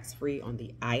it's tax free on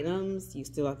the items, you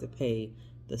still have to pay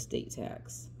the state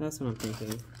tax. That's what I'm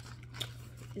thinking.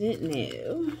 I didn't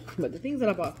know. But the things that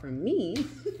I bought for me,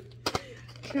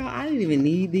 girl, I didn't even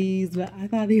need these, but I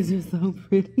thought these were so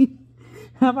pretty.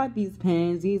 How about these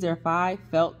pens? These are 5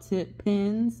 felt tip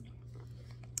pens.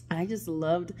 I just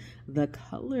loved the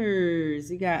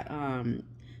colors. You got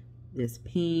this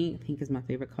pink. Pink is my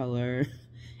favorite color.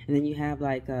 And then you have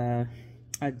like a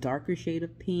darker shade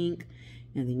of pink.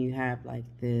 And then you have like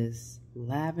this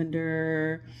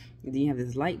lavender, and then you have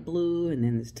this light blue, and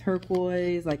then this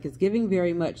turquoise. Like, it's giving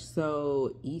very much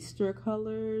so Easter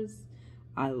colors.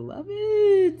 I love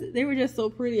it. They were just so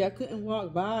pretty. I couldn't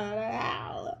walk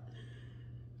by.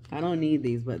 I don't need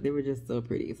these, but they were just so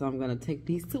pretty. So I'm gonna take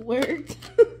these to work.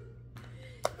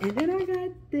 And then I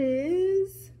got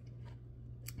this.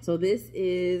 So this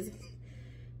is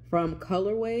from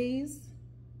Colorways.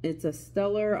 It's a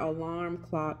stellar alarm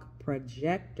clock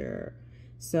projector.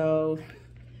 So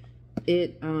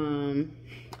it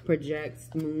projects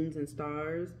moons and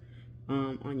stars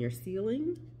on your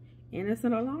ceiling, and it's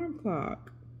an alarm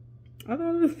clock. I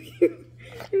thought it was cute.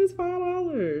 It was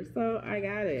 $5, so I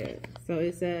got it. So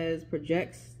it says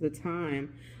projects the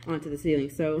time onto the ceiling,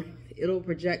 so it'll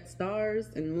project stars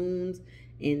and moons,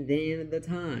 and then the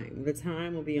time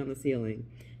will be on the ceiling.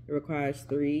 It requires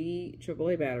 3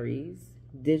 AAA batteries,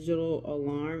 digital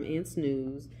alarm and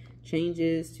snooze,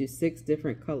 changes to 6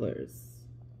 different colors.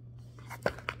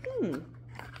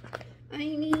 I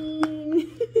mean,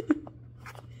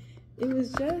 it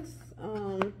was just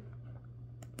 $5.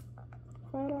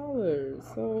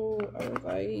 So I was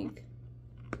like,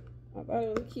 I thought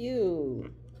it was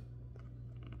cute.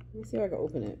 Let me see if I can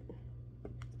open it.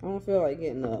 I don't feel like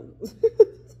getting up.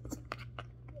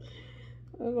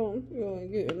 I don't feel like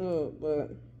getting up,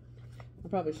 but I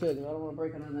probably should, because I don't want to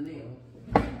break another nail.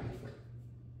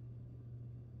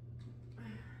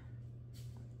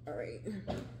 All right,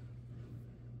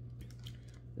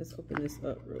 let's open this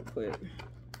up real quick,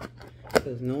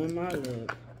 because knowing my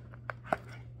look,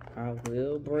 I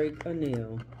will break a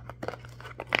nail.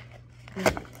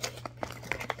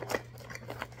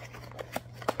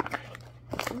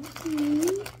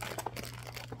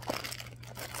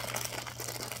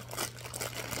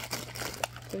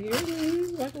 So here it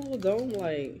is, like a little dome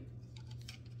light.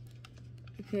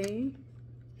 Okay,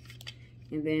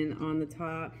 and then on the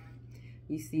top,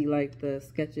 you see like the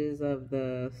sketches of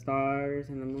the stars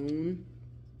and the moon.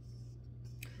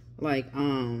 Like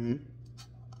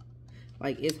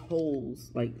it's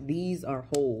holes. Like, these are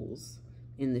holes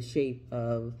in the shape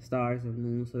of stars and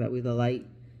moons, so that way the light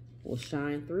will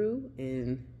shine through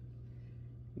and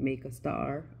make a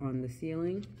star on the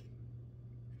ceiling.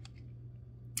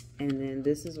 And then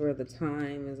this is where the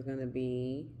time is going to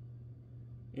be.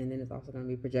 And then it's also going to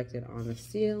be projected on the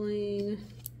ceiling.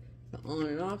 The on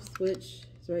and off switch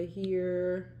is right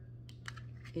here.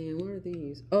 And what are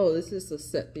these? Oh, this is to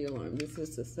set the alarm. This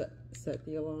is to set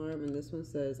the alarm. And this one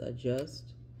says adjust.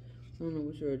 I don't know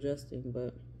what you're adjusting,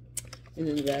 but... And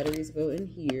then the batteries go in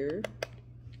here.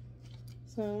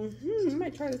 So, I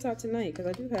might try this out tonight because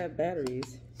I do have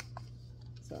batteries.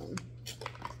 So,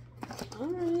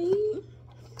 alright.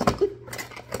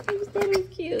 I just thought it was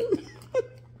cute.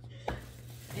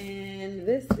 And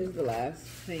this is the last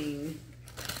thing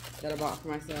that I bought for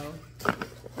myself. I'm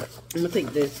gonna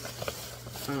take this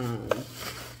to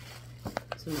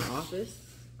my office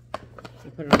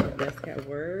and put it on my desk at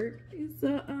work.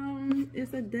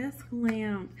 It's a desk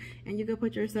lamp, and you can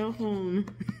put your cell phone.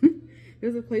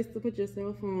 There's a place to put your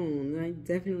cell phone. I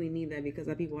definitely need that because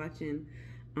I be watching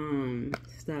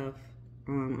stuff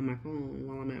on my phone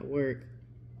while I'm at work,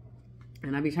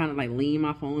 and I be trying to like lean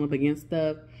my phone up against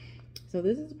stuff. So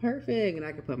this is perfect, and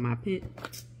I can put my pen.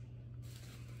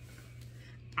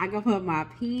 I can put my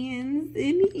pens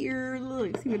in here.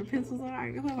 Look, see where the pencils are?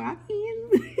 I can put my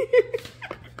pens.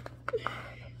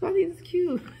 So I think it's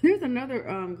cute. There's another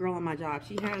girl on my job.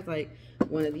 She has like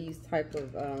one of these type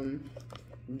of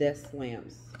desk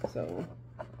lamps. So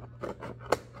I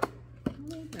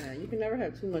like that. You can never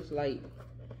have too much light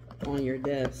on your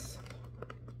desk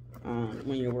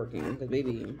when you're working. Because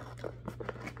baby,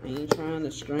 I ain't trying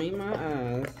to strain my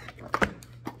eyes.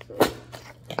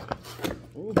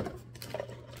 Ooh.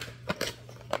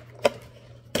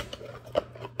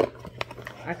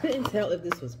 I couldn't tell if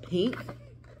this was pink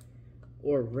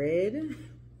or red.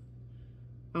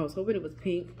 I was hoping it was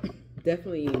pink.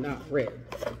 Definitely not red.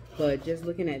 But just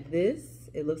looking at this,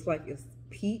 it looks like it's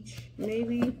peach,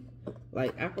 maybe.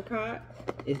 Like apricot.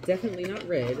 It's definitely not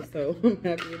red, so I'm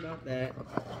happy about that.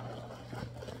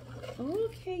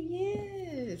 Okay,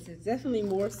 yes. It's definitely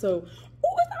more so.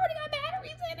 Oh, it's already got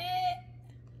batteries in it.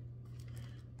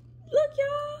 Look,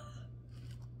 y'all.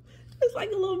 It's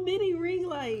like a little mini ring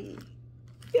light.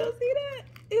 Y'all see that?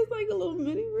 It's like a little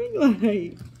mini ring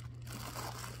light.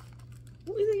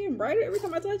 Oh, is it getting brighter every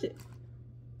time I touch it?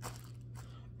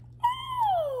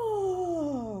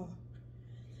 Oh!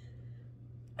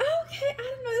 Okay, I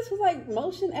didn't know this was like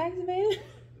motion activated.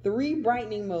 3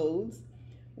 brightening modes,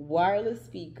 wireless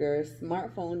speaker,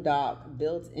 smartphone dock,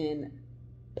 built-in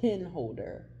pen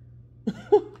holder.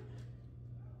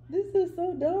 This is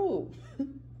so dope.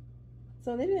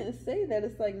 So they didn't say that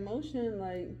it's like motion,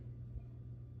 like...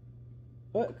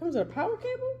 What, it comes with a power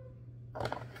cable?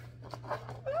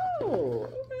 Oh,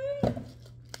 okay.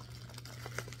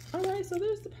 Alright, so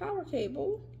there's the power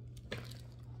cable.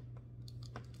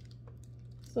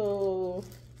 So,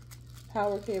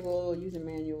 power cable, user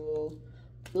manual,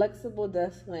 flexible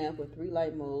desk lamp with 3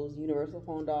 light modes, universal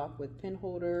phone dock with pen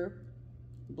holder,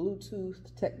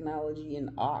 Bluetooth technology and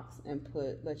aux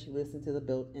input, lets you listen to the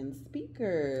built-in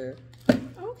speaker.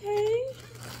 Okay.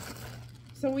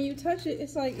 So when you touch it,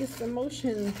 it's like it's a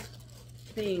motion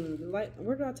thing. Like,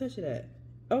 where do I touch it at?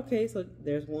 Okay, so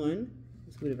there's 1.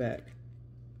 Let's put it back.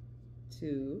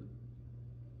 2,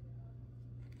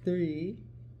 3,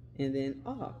 and then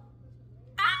off.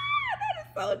 Ah, that is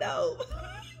so dope.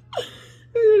 Let's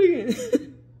do it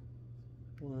again.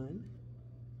 1,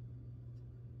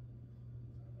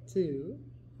 2,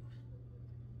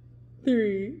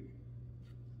 3,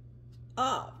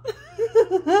 off.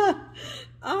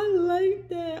 I like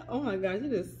that. Oh my gosh,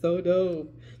 it is so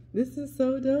dope. This is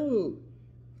so dope.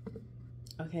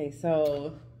 Okay,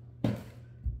 so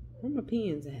where my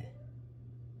pens at?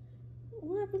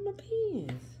 Where I put my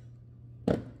pens?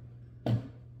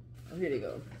 Oh, here they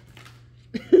go.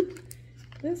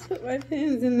 Let's put my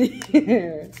pens in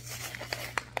there.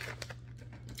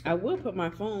 I will put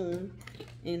my phone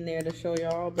in there to show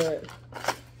y'all, but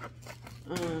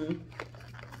I'm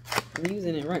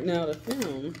using it right now to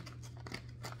film.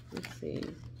 Let's see.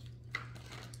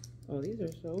 Oh, these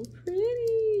are so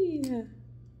pretty.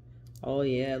 Oh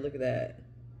yeah, look at that.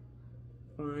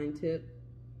 Fine tip.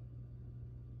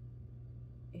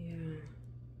 Yeah.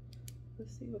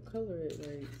 Let's see what color it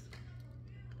likes.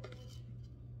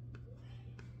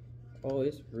 Oh,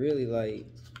 it's really light.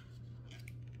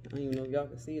 I don't even know if y'all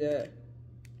can see that.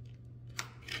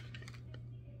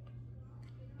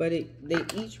 But they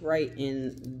each write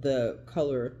in the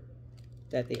color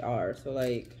that they are. So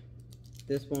like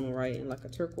this one will write in like a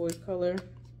turquoise color.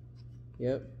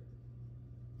 Yep.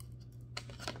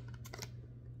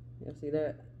 Y'all see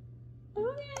that?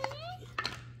 Okay.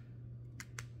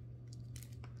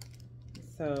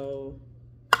 So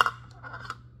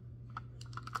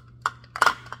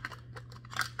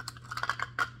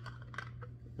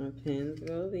My pins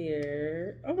go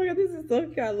there. Oh my god, this is so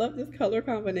cute. I love this color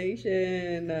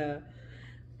combination.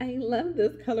 I love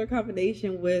this color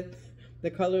combination with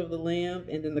the color of the lamp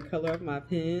and then the color of my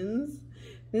pins.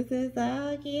 This is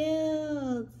so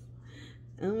cute.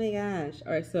 Oh my gosh.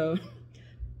 All right, so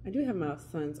I do have my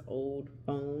son's old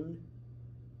phone,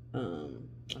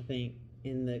 I think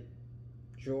in the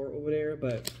drawer over there,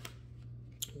 but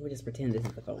we'll just pretend this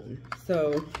is the phone.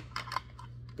 So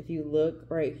if you look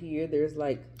right here, there's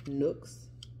like nooks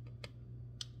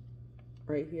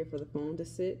right here for the phone to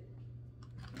sit.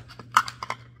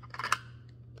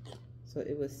 So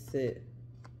it would sit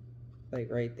like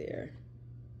right there.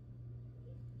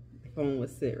 The phone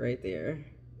would sit right there.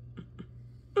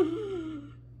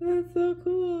 That's so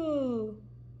cool.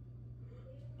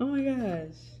 Oh my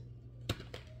gosh.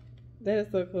 That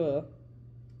is so cool.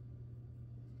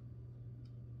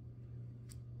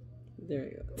 There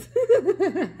you go.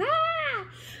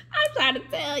 I'm trying to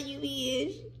tell you,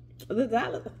 Ish.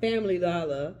 The Family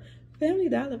Dollar. Family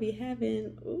Dollar be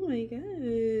having, oh my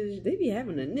gosh, they be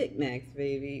having the knickknacks,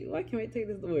 baby. Oh, I can't wait to take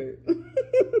this to work.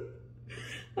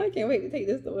 I can't wait to take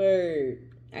this to work.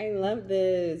 I love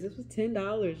this. This was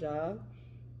 $10, y'all.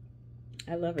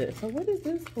 I love it. So what is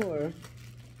this for?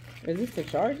 Is this to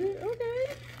charge it?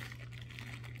 Okay.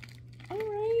 All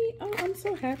right. Oh, I'm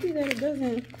so happy that it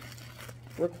doesn't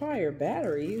require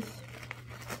batteries.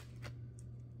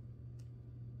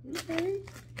 Okay.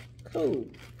 Cool.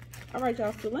 All right,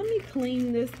 y'all. So let me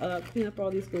clean this up, clean up all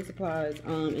these school supplies,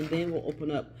 and then we'll open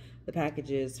up the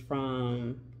packages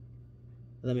from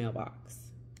the mailbox.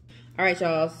 All right,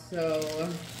 y'all. So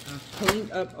I've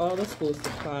cleaned up all the school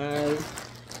supplies.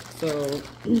 So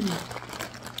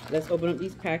let's open up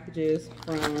these packages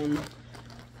from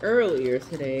earlier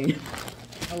today.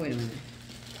 Oh, wait a minute.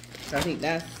 So I think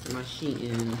that's my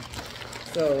Shein.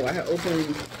 So I had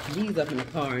opened these up in the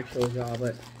car and showed y'all,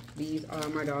 but these are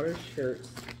my daughter's shirts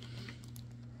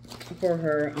for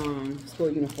her school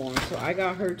uniform. So I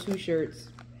got her 2 shirts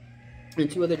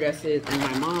and 2 other dresses, and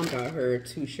my mom got her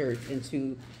 2 shirts and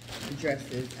 2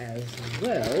 dresses as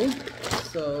well.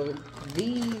 So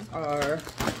these are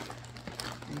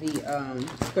the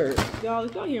skirts. Y'all,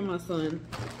 if y'all hear my son,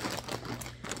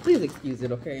 please excuse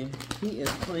it, okay? He is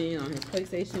playing on his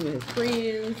PlayStation with his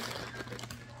friends.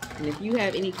 And if you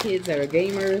have any kids that are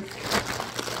gamers,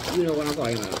 you know what I'm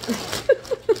talking about.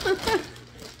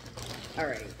 All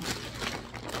right.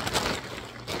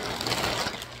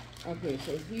 Okay,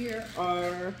 so here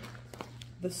are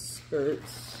the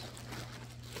skirts,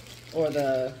 or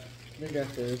the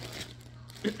dresses.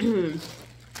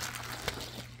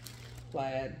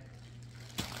 Plaid,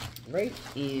 right?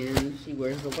 And she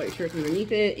wears the white shirt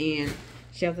underneath it, and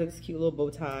she has this cute little bow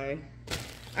tie.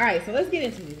 All right, so let's get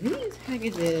into these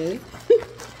packages.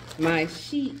 My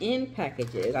Shein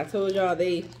packages. I told y'all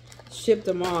they shipped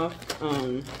them off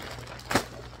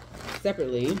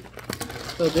separately.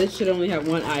 So this should only have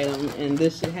 1 item, and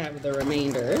this should have the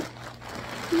remainder.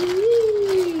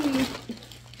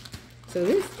 So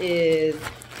this is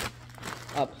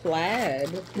a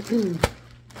plaid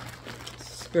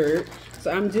skirt. So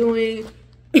I'm doing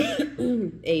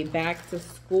a back to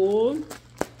school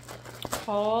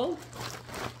haul,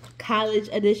 college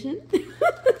edition.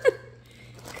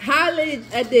 College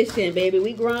edition, baby.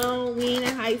 We grown, we ain't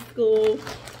in high school.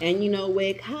 And you know,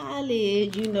 with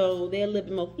college, you know, they're a little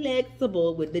bit more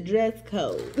flexible with the dress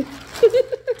code.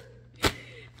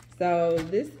 So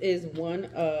this is one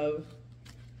of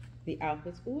the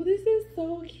outfits. Oh, this is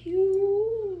so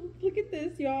cute. Look at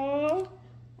this, y'all.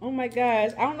 Oh my gosh.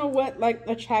 I don't know what like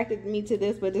attracted me to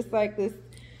this, but it's like this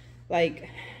like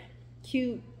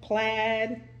cute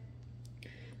plaid,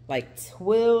 like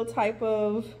twill type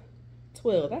of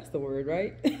twill. That's the word,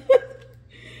 right?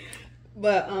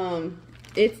 But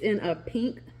it's in a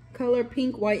pink color,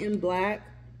 pink, white, and black,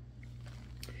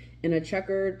 in a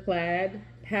checkered plaid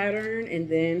pattern, and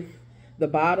then the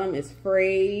bottom is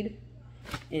frayed,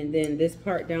 and then this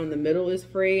part down the middle is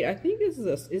frayed. I think this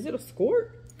is it a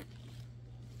skirt?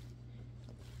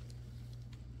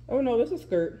 Oh no, it's a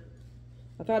skirt.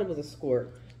 I thought it was a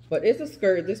skirt, but it's a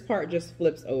skirt. This part just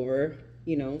flips over,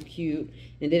 you know, cute.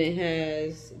 And then it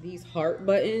has these heart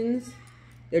buttons.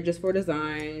 They're just for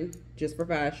design, just for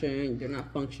fashion. They're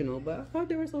not functional, but I thought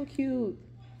they were so cute.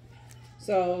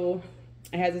 So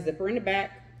it has a zipper in the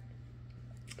back.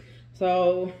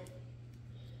 So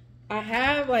I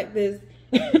have like this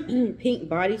pink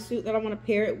bodysuit that I want to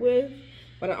pair it with,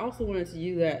 but I also wanted to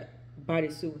use that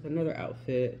bodysuit with another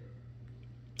outfit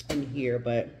in here.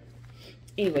 But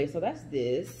anyway, so that's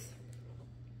this.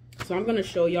 So I'm gonna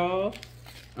show y'all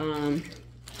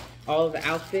all of the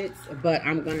outfits, but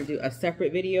I'm gonna do a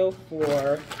separate video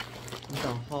for with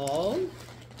a haul.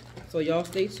 So y'all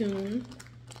stay tuned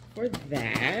for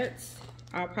that.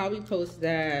 I'll probably post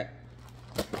that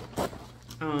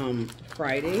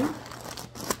Friday.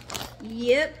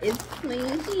 Yep, it's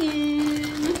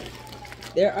planned.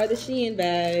 There are the Shein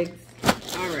bags.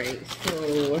 All right,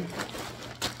 so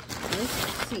let's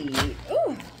see.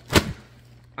 Oh,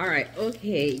 all right,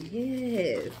 okay,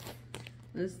 yes.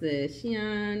 What's this?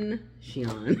 Shein.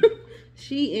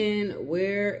 Shein,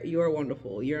 wear your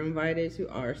wonderful. You're invited to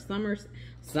our summer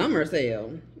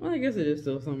sale. Well, I guess it is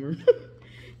still summer.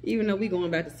 Even though we going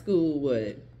back to school,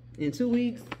 what, in 2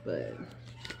 weeks? But,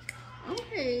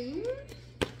 okay.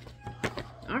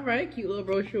 All right, cute little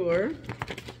brochure.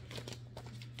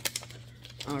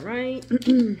 All right.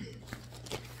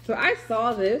 So I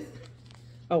saw this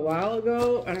a while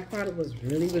ago, and I thought it was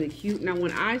really, really cute. Now,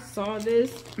 when I saw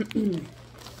this,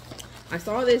 I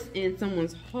saw this in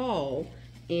someone's haul,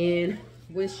 and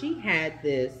when she had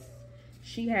this,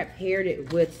 she had paired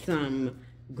it with some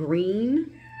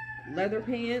green leather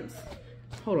pants.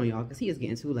 Hold on, y'all, because he is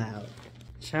getting too loud.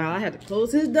 Child, I had to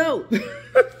close his door.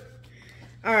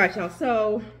 All right, y'all,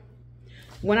 so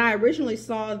when I originally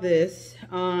saw this,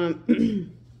 the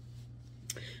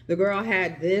girl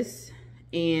had this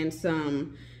and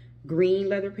some green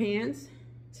leather pants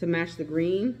to match the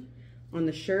green on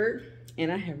the shirt,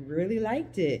 and I have really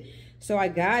liked it. So I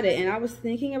got it, and I was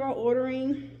thinking about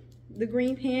ordering the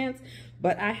green pants,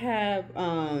 but I have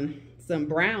some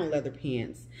brown leather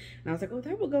pants, and I was like, oh,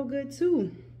 that would go good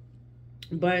too.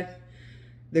 But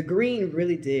the green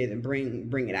really did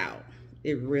bring it out.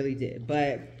 It really did,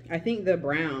 but I think the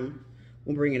brown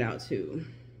will bring it out too.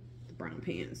 The brown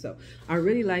pants. So I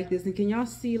really like this, and can y'all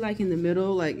see, like, in the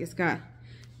middle, like, it's got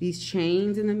these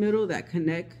chains in the middle that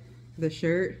connect the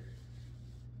shirt.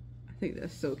 I think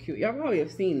that's so cute. Y'all probably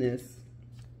have seen this,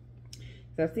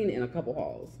 because I've seen it in a couple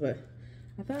hauls, but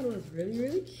I thought it was really,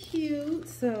 really cute.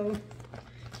 So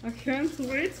I can't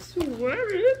wait to wear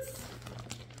it.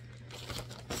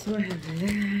 So I have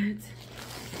that.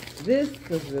 This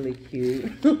was really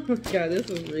cute. Oh my god, this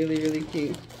was really, really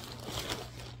cute.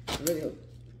 Really,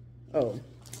 oh,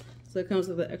 so it comes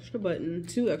with an extra button,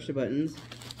 2 extra buttons.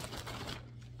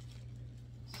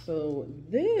 So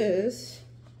this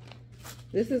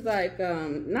is like,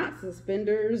 not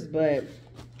suspenders, but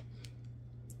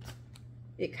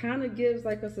it kind of gives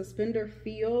like a suspender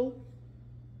feel.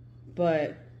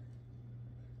 But,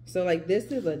 so like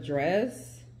this is a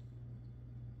dress.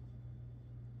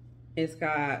 It's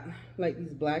got like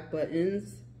these black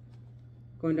buttons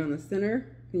going down the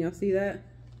center. Can y'all see that?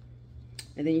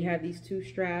 And then you have these 2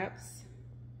 straps.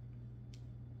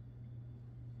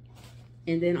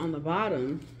 And then on the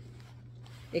bottom,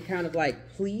 it kind of like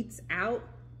pleats out.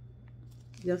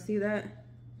 Y'all see that?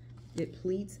 It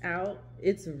pleats out.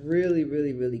 It's really,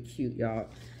 really, really cute, y'all.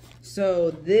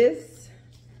 So this,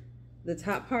 the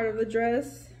top part of the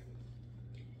dress,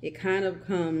 it kind of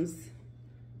comes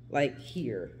like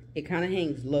here. It kind of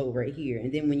hangs low right here.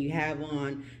 And then when you have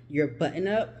on your button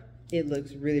up, it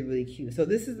looks really, really cute. So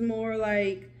this is more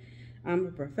like, I'm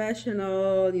a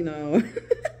professional, you know.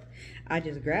 I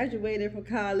just graduated from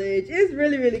college. It's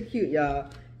really, really cute, y'all.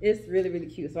 It's really, really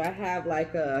cute. So I have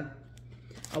like a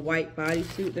white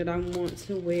bodysuit that I want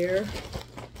to wear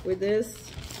with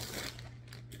this.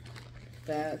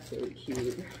 That's really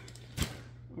cute.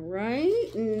 All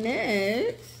right,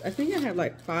 next, I think I have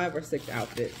like 5 or 6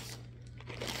 outfits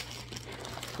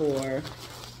for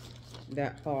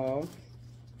that haul.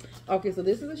 Okay, so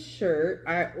this is a shirt.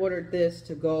 I ordered this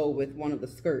to go with one of the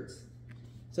skirts.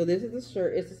 So this is a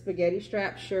shirt. It's a spaghetti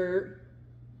strap shirt,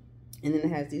 and then it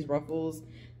has these ruffles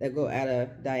that go at a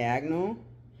diagonal.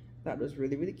 That was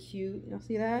really, really cute. Y'all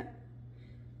see that?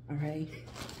 All right.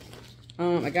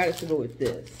 I got it to go with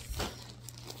this.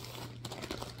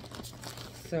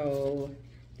 So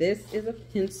this is a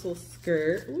pencil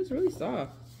skirt. Ooh, it's really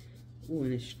soft. Ooh,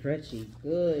 and it's stretchy.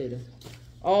 Good.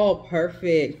 Oh,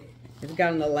 perfect. It's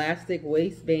got an elastic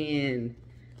waistband.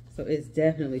 So it's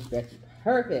definitely stretchy.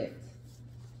 Perfect.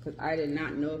 Because I did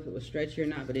not know if it was stretchy or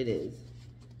not, but it is.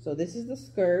 So this is the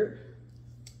skirt.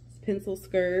 It's a pencil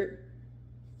skirt.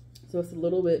 So it's a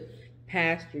little bit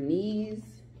past your knees.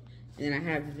 And then I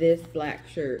have this black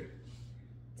shirt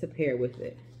to pair with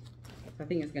it. I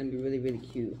think it's going to be really, really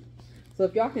cute. So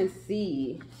if y'all can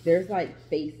see, there's like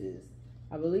faces.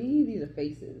 I believe these are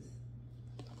faces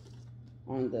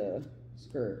on the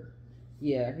skirt.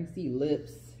 Yeah, I can see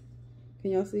lips.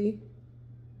 Can y'all see?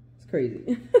 It's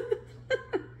crazy.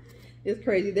 It's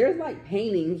crazy. There's like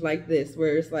paintings like this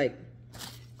where it's like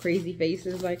crazy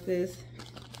faces like this.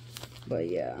 But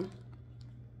yeah.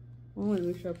 I want to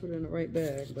make sure I put it in the right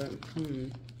bag. But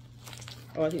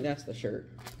oh, I think that's the shirt.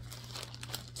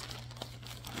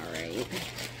 right.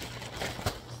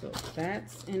 So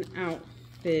that's an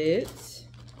outfit.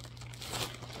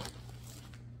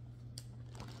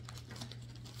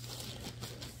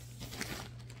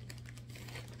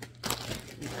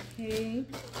 Okay.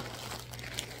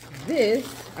 This,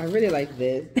 I really like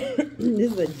this.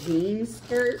 This is a jean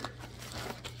skirt.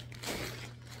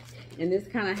 And this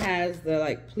kind of has the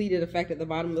like pleated effect at the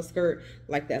bottom of the skirt,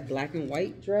 like that black and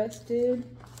white dress did.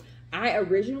 I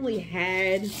originally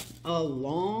had a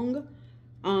long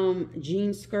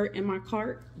jean skirt in my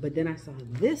cart, but then I saw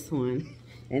this one,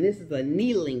 and this is a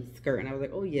knee-length skirt, and I was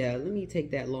like, oh yeah, let me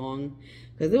take that long,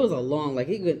 because it was a long, like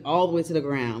it went all the way to the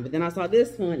ground. But then I saw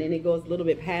this one, and it goes a little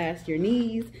bit past your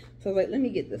knees, so I was like, let me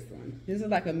get this one. This is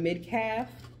like a mid-calf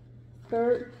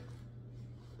skirt,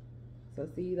 so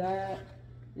see that?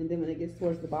 And then when it gets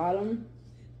towards the bottom,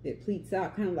 it pleats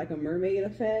out kind of like a mermaid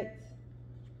effect.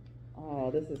 Oh,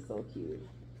 this is so cute.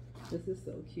 This is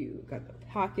so cute. Got the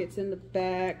pockets in the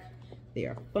back. They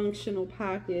are functional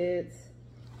pockets.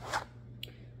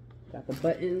 Got the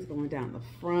buttons going down the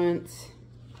front.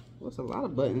 What's a lot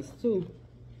of buttons too.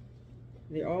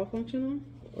 They're all functional?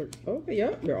 Or, okay,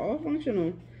 yep, they're all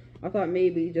functional. I thought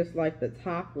maybe just like the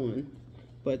top one,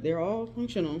 but they're all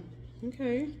functional.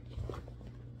 Okay.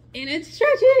 And it's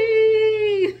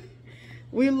stretchy.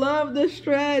 We love the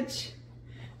stretch.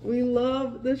 We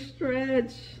love the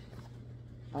stretch.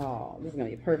 Oh, this is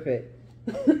gonna be perfect.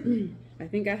 I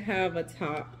think I have a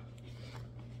top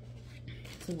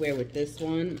to wear with this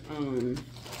one.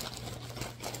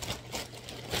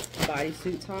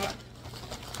 Bodysuit top.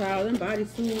 Child,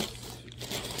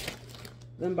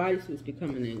 them bodysuits be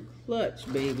coming in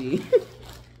clutch, baby.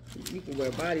 You can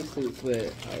wear bodysuits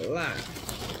with a lot.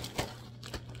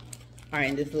 All right,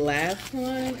 and this last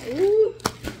one, ooh,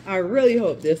 I really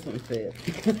hope this one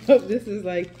fits. I hope this is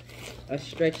like a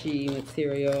stretchy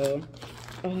material.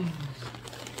 Oh.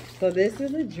 So this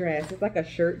is a dress. It's like a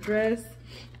shirt dress,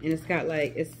 and it's got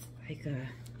like, it's like a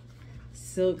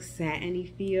silk satiny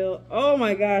feel. Oh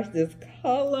my gosh, this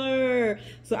color.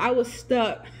 So I was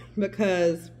stuck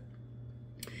because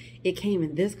it came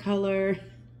in this color,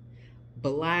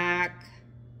 black,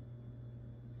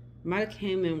 might have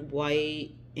came in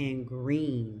white and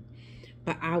green,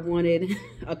 but I wanted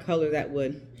a color that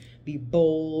would be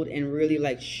bold and really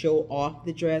like show off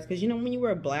the dress, because you know when you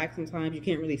wear black sometimes you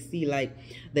can't really see like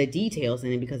the details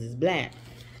in it because it's black.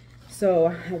 So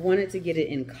I wanted to get it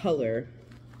in color,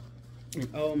 and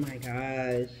oh my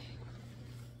gosh,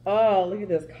 oh look at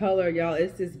this color, y'all.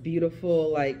 It's this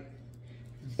beautiful like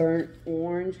burnt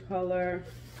orange color.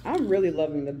 I'm really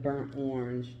loving the burnt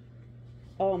orange.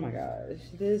 Oh my gosh,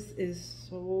 this is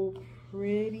so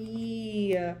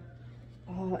pretty.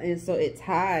 Oh, and so it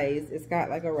ties. It's got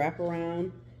like a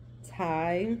wraparound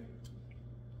tie.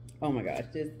 Oh my gosh,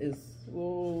 this is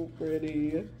so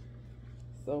pretty.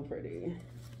 So pretty.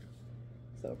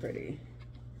 So pretty.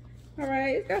 All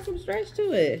right, it's got some stretch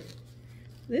to it.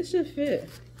 This should fit.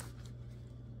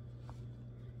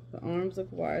 The arms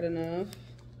look wide enough.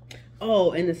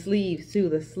 Oh, and the sleeves too.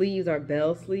 The sleeves are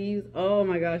bell sleeves. Oh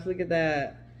my gosh, look at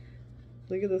that.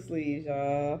 Look at the sleeves,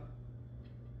 y'all.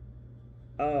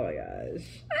 Oh my gosh.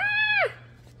 Ah!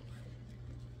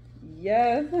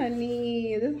 Yes,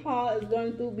 honey. This haul is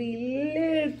going to be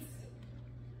lit.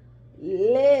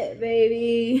 Lit,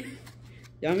 baby.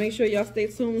 Y'all make sure y'all stay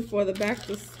tuned for the back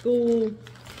to school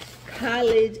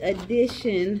college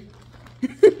edition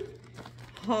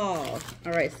haul.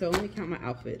 All right, so let me count my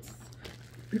outfits.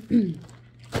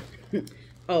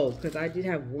 Oh, because I did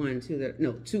have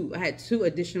two. I had two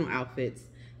additional outfits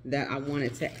that I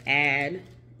wanted to add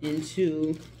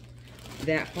into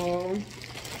that haul.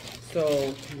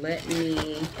 So let me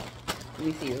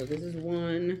see. So this is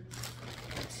 1,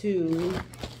 2,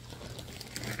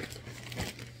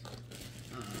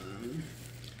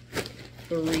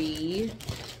 3,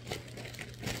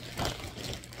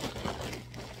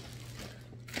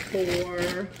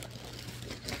 4,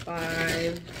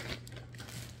 5,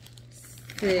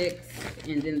 6,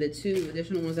 and then the 2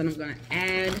 additional ones that I'm gonna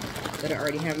add that I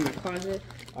already have in my closet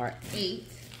are 8.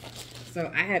 So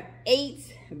I have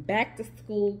 8 back to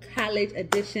school college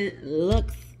edition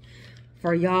looks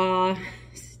for y'all.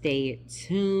 Stay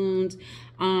tuned.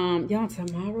 Y'all,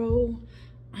 tomorrow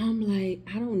I'm like,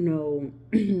 I don't know.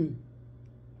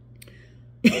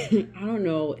 I don't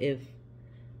know if,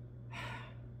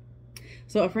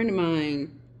 so a friend of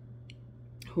mine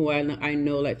who I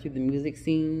know like through the music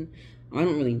scene, I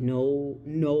don't really know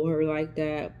her like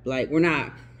that. Like, we're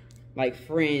not like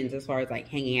friends as far as like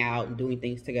hanging out and doing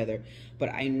things together, but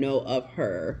I know of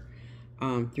her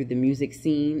through the music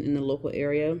scene in the local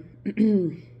area.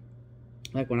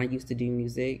 Like when I used to do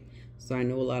music. so I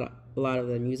know a lot of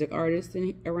the music artists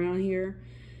around here.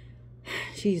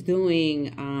 She's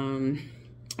doing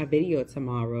a video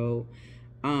tomorrow.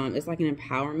 It's like an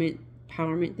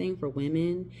empowerment thing for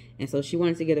women, and so she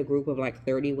wanted to get a group of like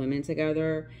 30 women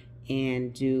together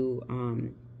and do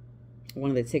one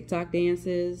of the TikTok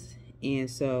dances. And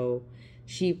so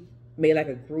she made like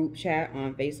a group chat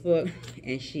on Facebook,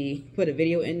 and she put a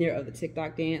video in there of the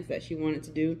TikTok dance that she wanted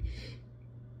to do.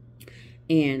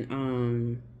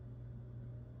 And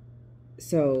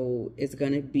so it's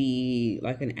gonna be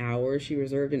like an hour. She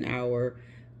reserved an hour,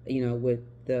 you know, with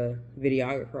the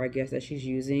videographer, I guess, that she's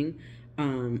using.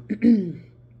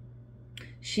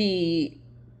 She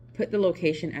put the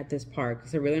location at this park.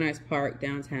 It's a really nice park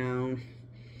downtown,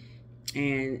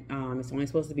 and it's only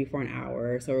supposed to be for an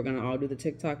hour. So we're gonna all do the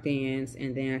TikTok dance,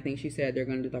 and then I think she said they're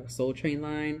gonna do like a Soul Train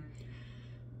line.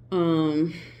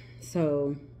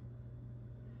 So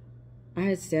I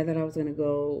had said that I was gonna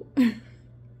go,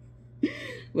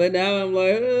 but now I'm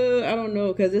like, I don't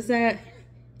know, because it's at,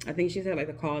 I think she said like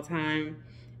the call time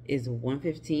is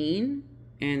 1:15,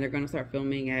 and they're gonna start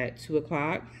filming at 2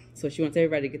 o'clock. So she wants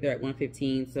everybody to get there at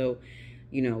 1:15, so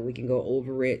you know we can go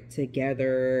over it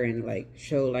together and like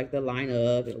show like the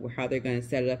lineup and how they're gonna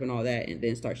set it up and all that, and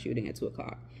then start shooting at 2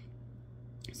 o'clock.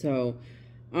 So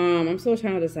I'm still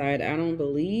trying to decide. I don't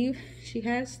believe she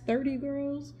has 30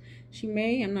 girls. She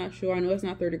may, I'm not sure. I know it's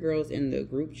not 30 girls in the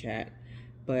group chat,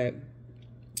 but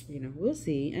you know, we'll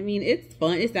see. I mean, it's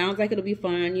fun. It sounds like it'll be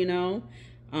fun, you know,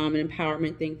 an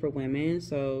empowerment thing for women.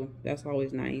 So that's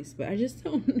always nice, but I just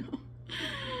don't know.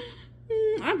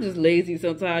 I'm just lazy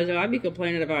sometimes, y'all. I be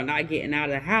complaining about not getting out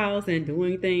of the house and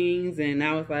doing things, and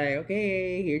now it's like,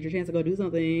 okay, here's your chance to go do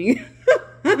something.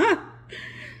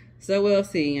 So we'll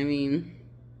see. I mean,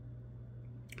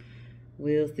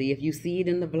 we'll see. If you see it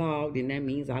in the vlog, then that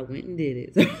means I went and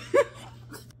did it.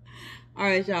 All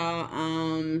right,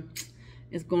 y'all.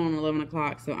 It's going on 11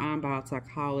 o'clock, so I'm about to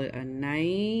call it a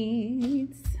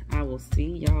night. I will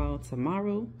see y'all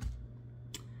tomorrow,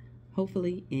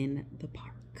 hopefully in the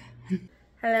park.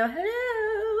 Hello,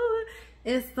 hello.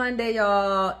 It's Sunday,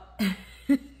 y'all.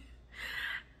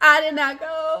 I did not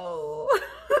go.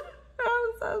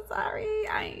 I'm so sorry.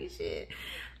 I ain't shit.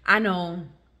 I know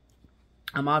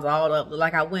I'm all dolled up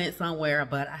like I went somewhere,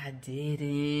 but I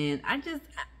didn't. I just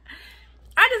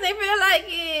didn't feel like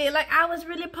it. Like, I was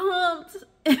really pumped.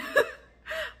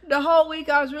 The whole week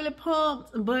I was really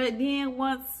pumped, but then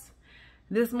once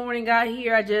this morning got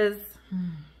here,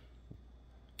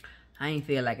 I ain't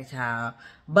feel like a child.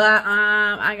 But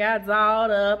I got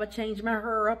dolled up. I changed my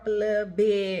hair up a little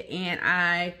bit, and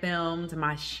I filmed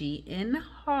my Shein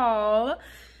haul.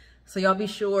 So y'all be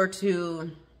sure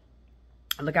to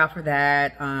look out for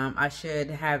that. I should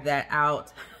have that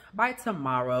out by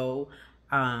tomorrow,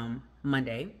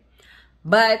 Monday.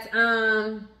 But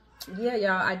yeah, y'all,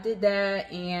 I did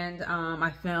that, and I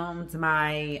filmed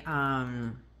my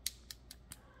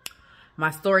my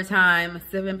story time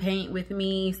sip and paint with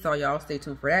me, so y'all stay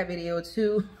tuned for that video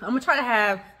too. I'm gonna try to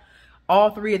have all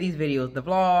 3 of these videos, the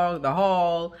vlog, the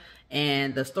haul,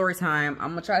 and the story time.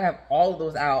 I'm gonna try to have all of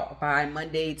those out by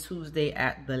Monday, Tuesday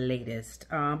at the latest.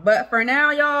 But for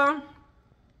now, y'all,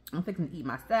 I'm fixing to eat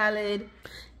my salad,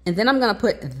 and then I'm gonna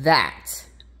put that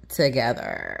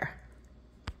together.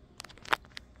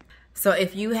 So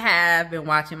if you have been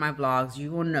watching my vlogs,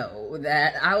 you will know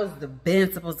that I was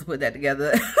supposed to put that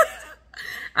together.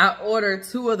 I ordered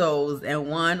 2 of those, and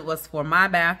one was for my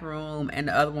bathroom and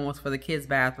the other one was for the kids'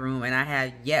 bathroom, and I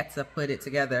had yet to put it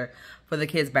together for the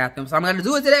kids' bathroom. So I'm gonna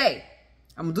do it today.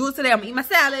 I'm gonna eat my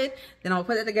salad, then I'm gonna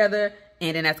put it together,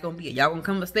 and then that's gonna be it. Y'all gonna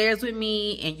come upstairs with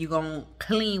me, and you gonna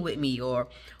clean with me or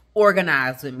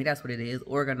organize with me. That's what it is,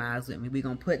 organize with me. We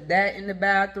gonna put that in the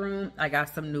bathroom. I got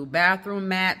some new bathroom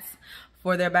mats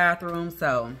for their bathroom,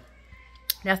 so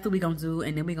that's what we gonna do,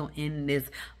 and then we gonna end this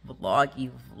vloggy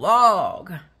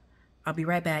vlog. I'll be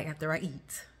right back after I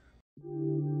eat.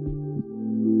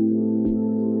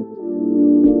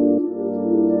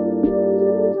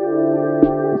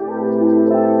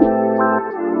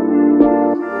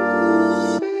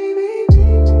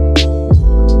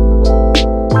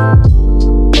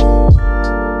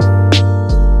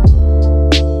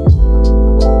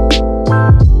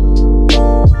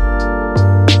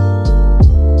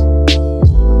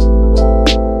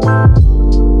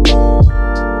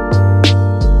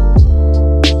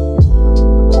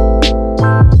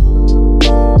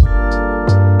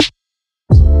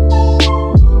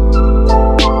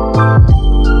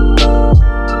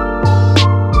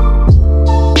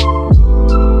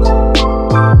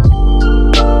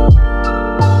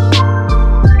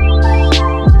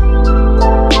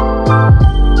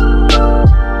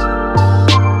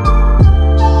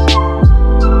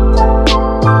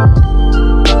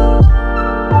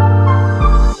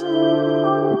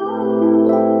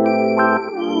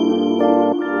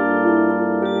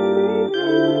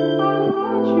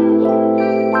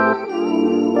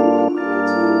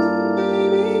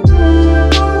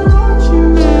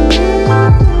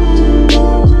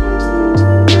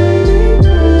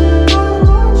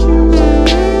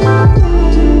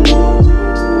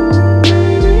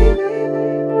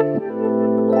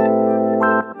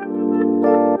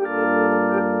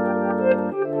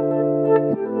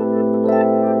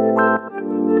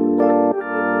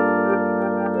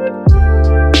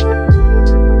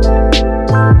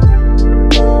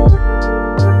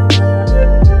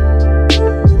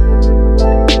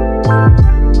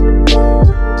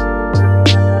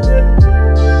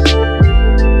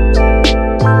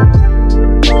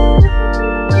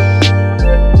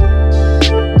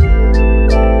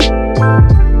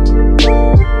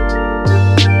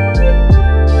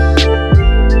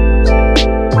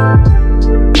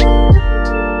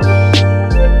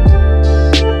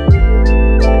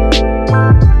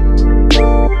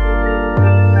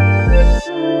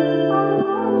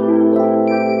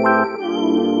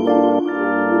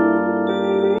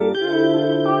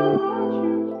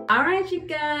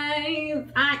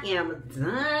 am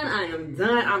done. I am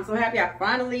done. I'm so happy I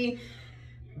finally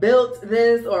built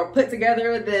this or put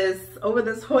together this over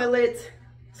the toilet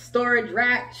storage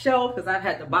rack shelf, because I've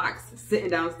had the box sitting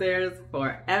downstairs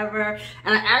forever.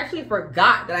 And I actually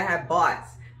forgot that I had bought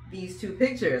these two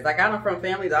pictures. I got them from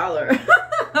Family Dollar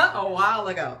a while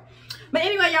ago. But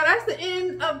anyway, y'all, that's the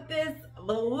end of this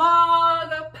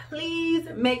vlog. Please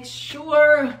make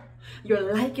sure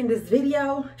you're liking this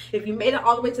video. If you made it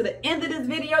all the way to the end of this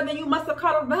video, then you must have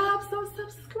caught a vibe, so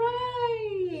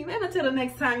subscribe. And until the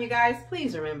next time, you guys,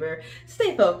 please remember,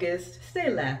 stay focused, stay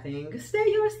laughing,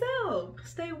 stay yourself.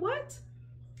 Stay what?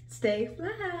 Stay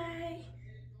fly.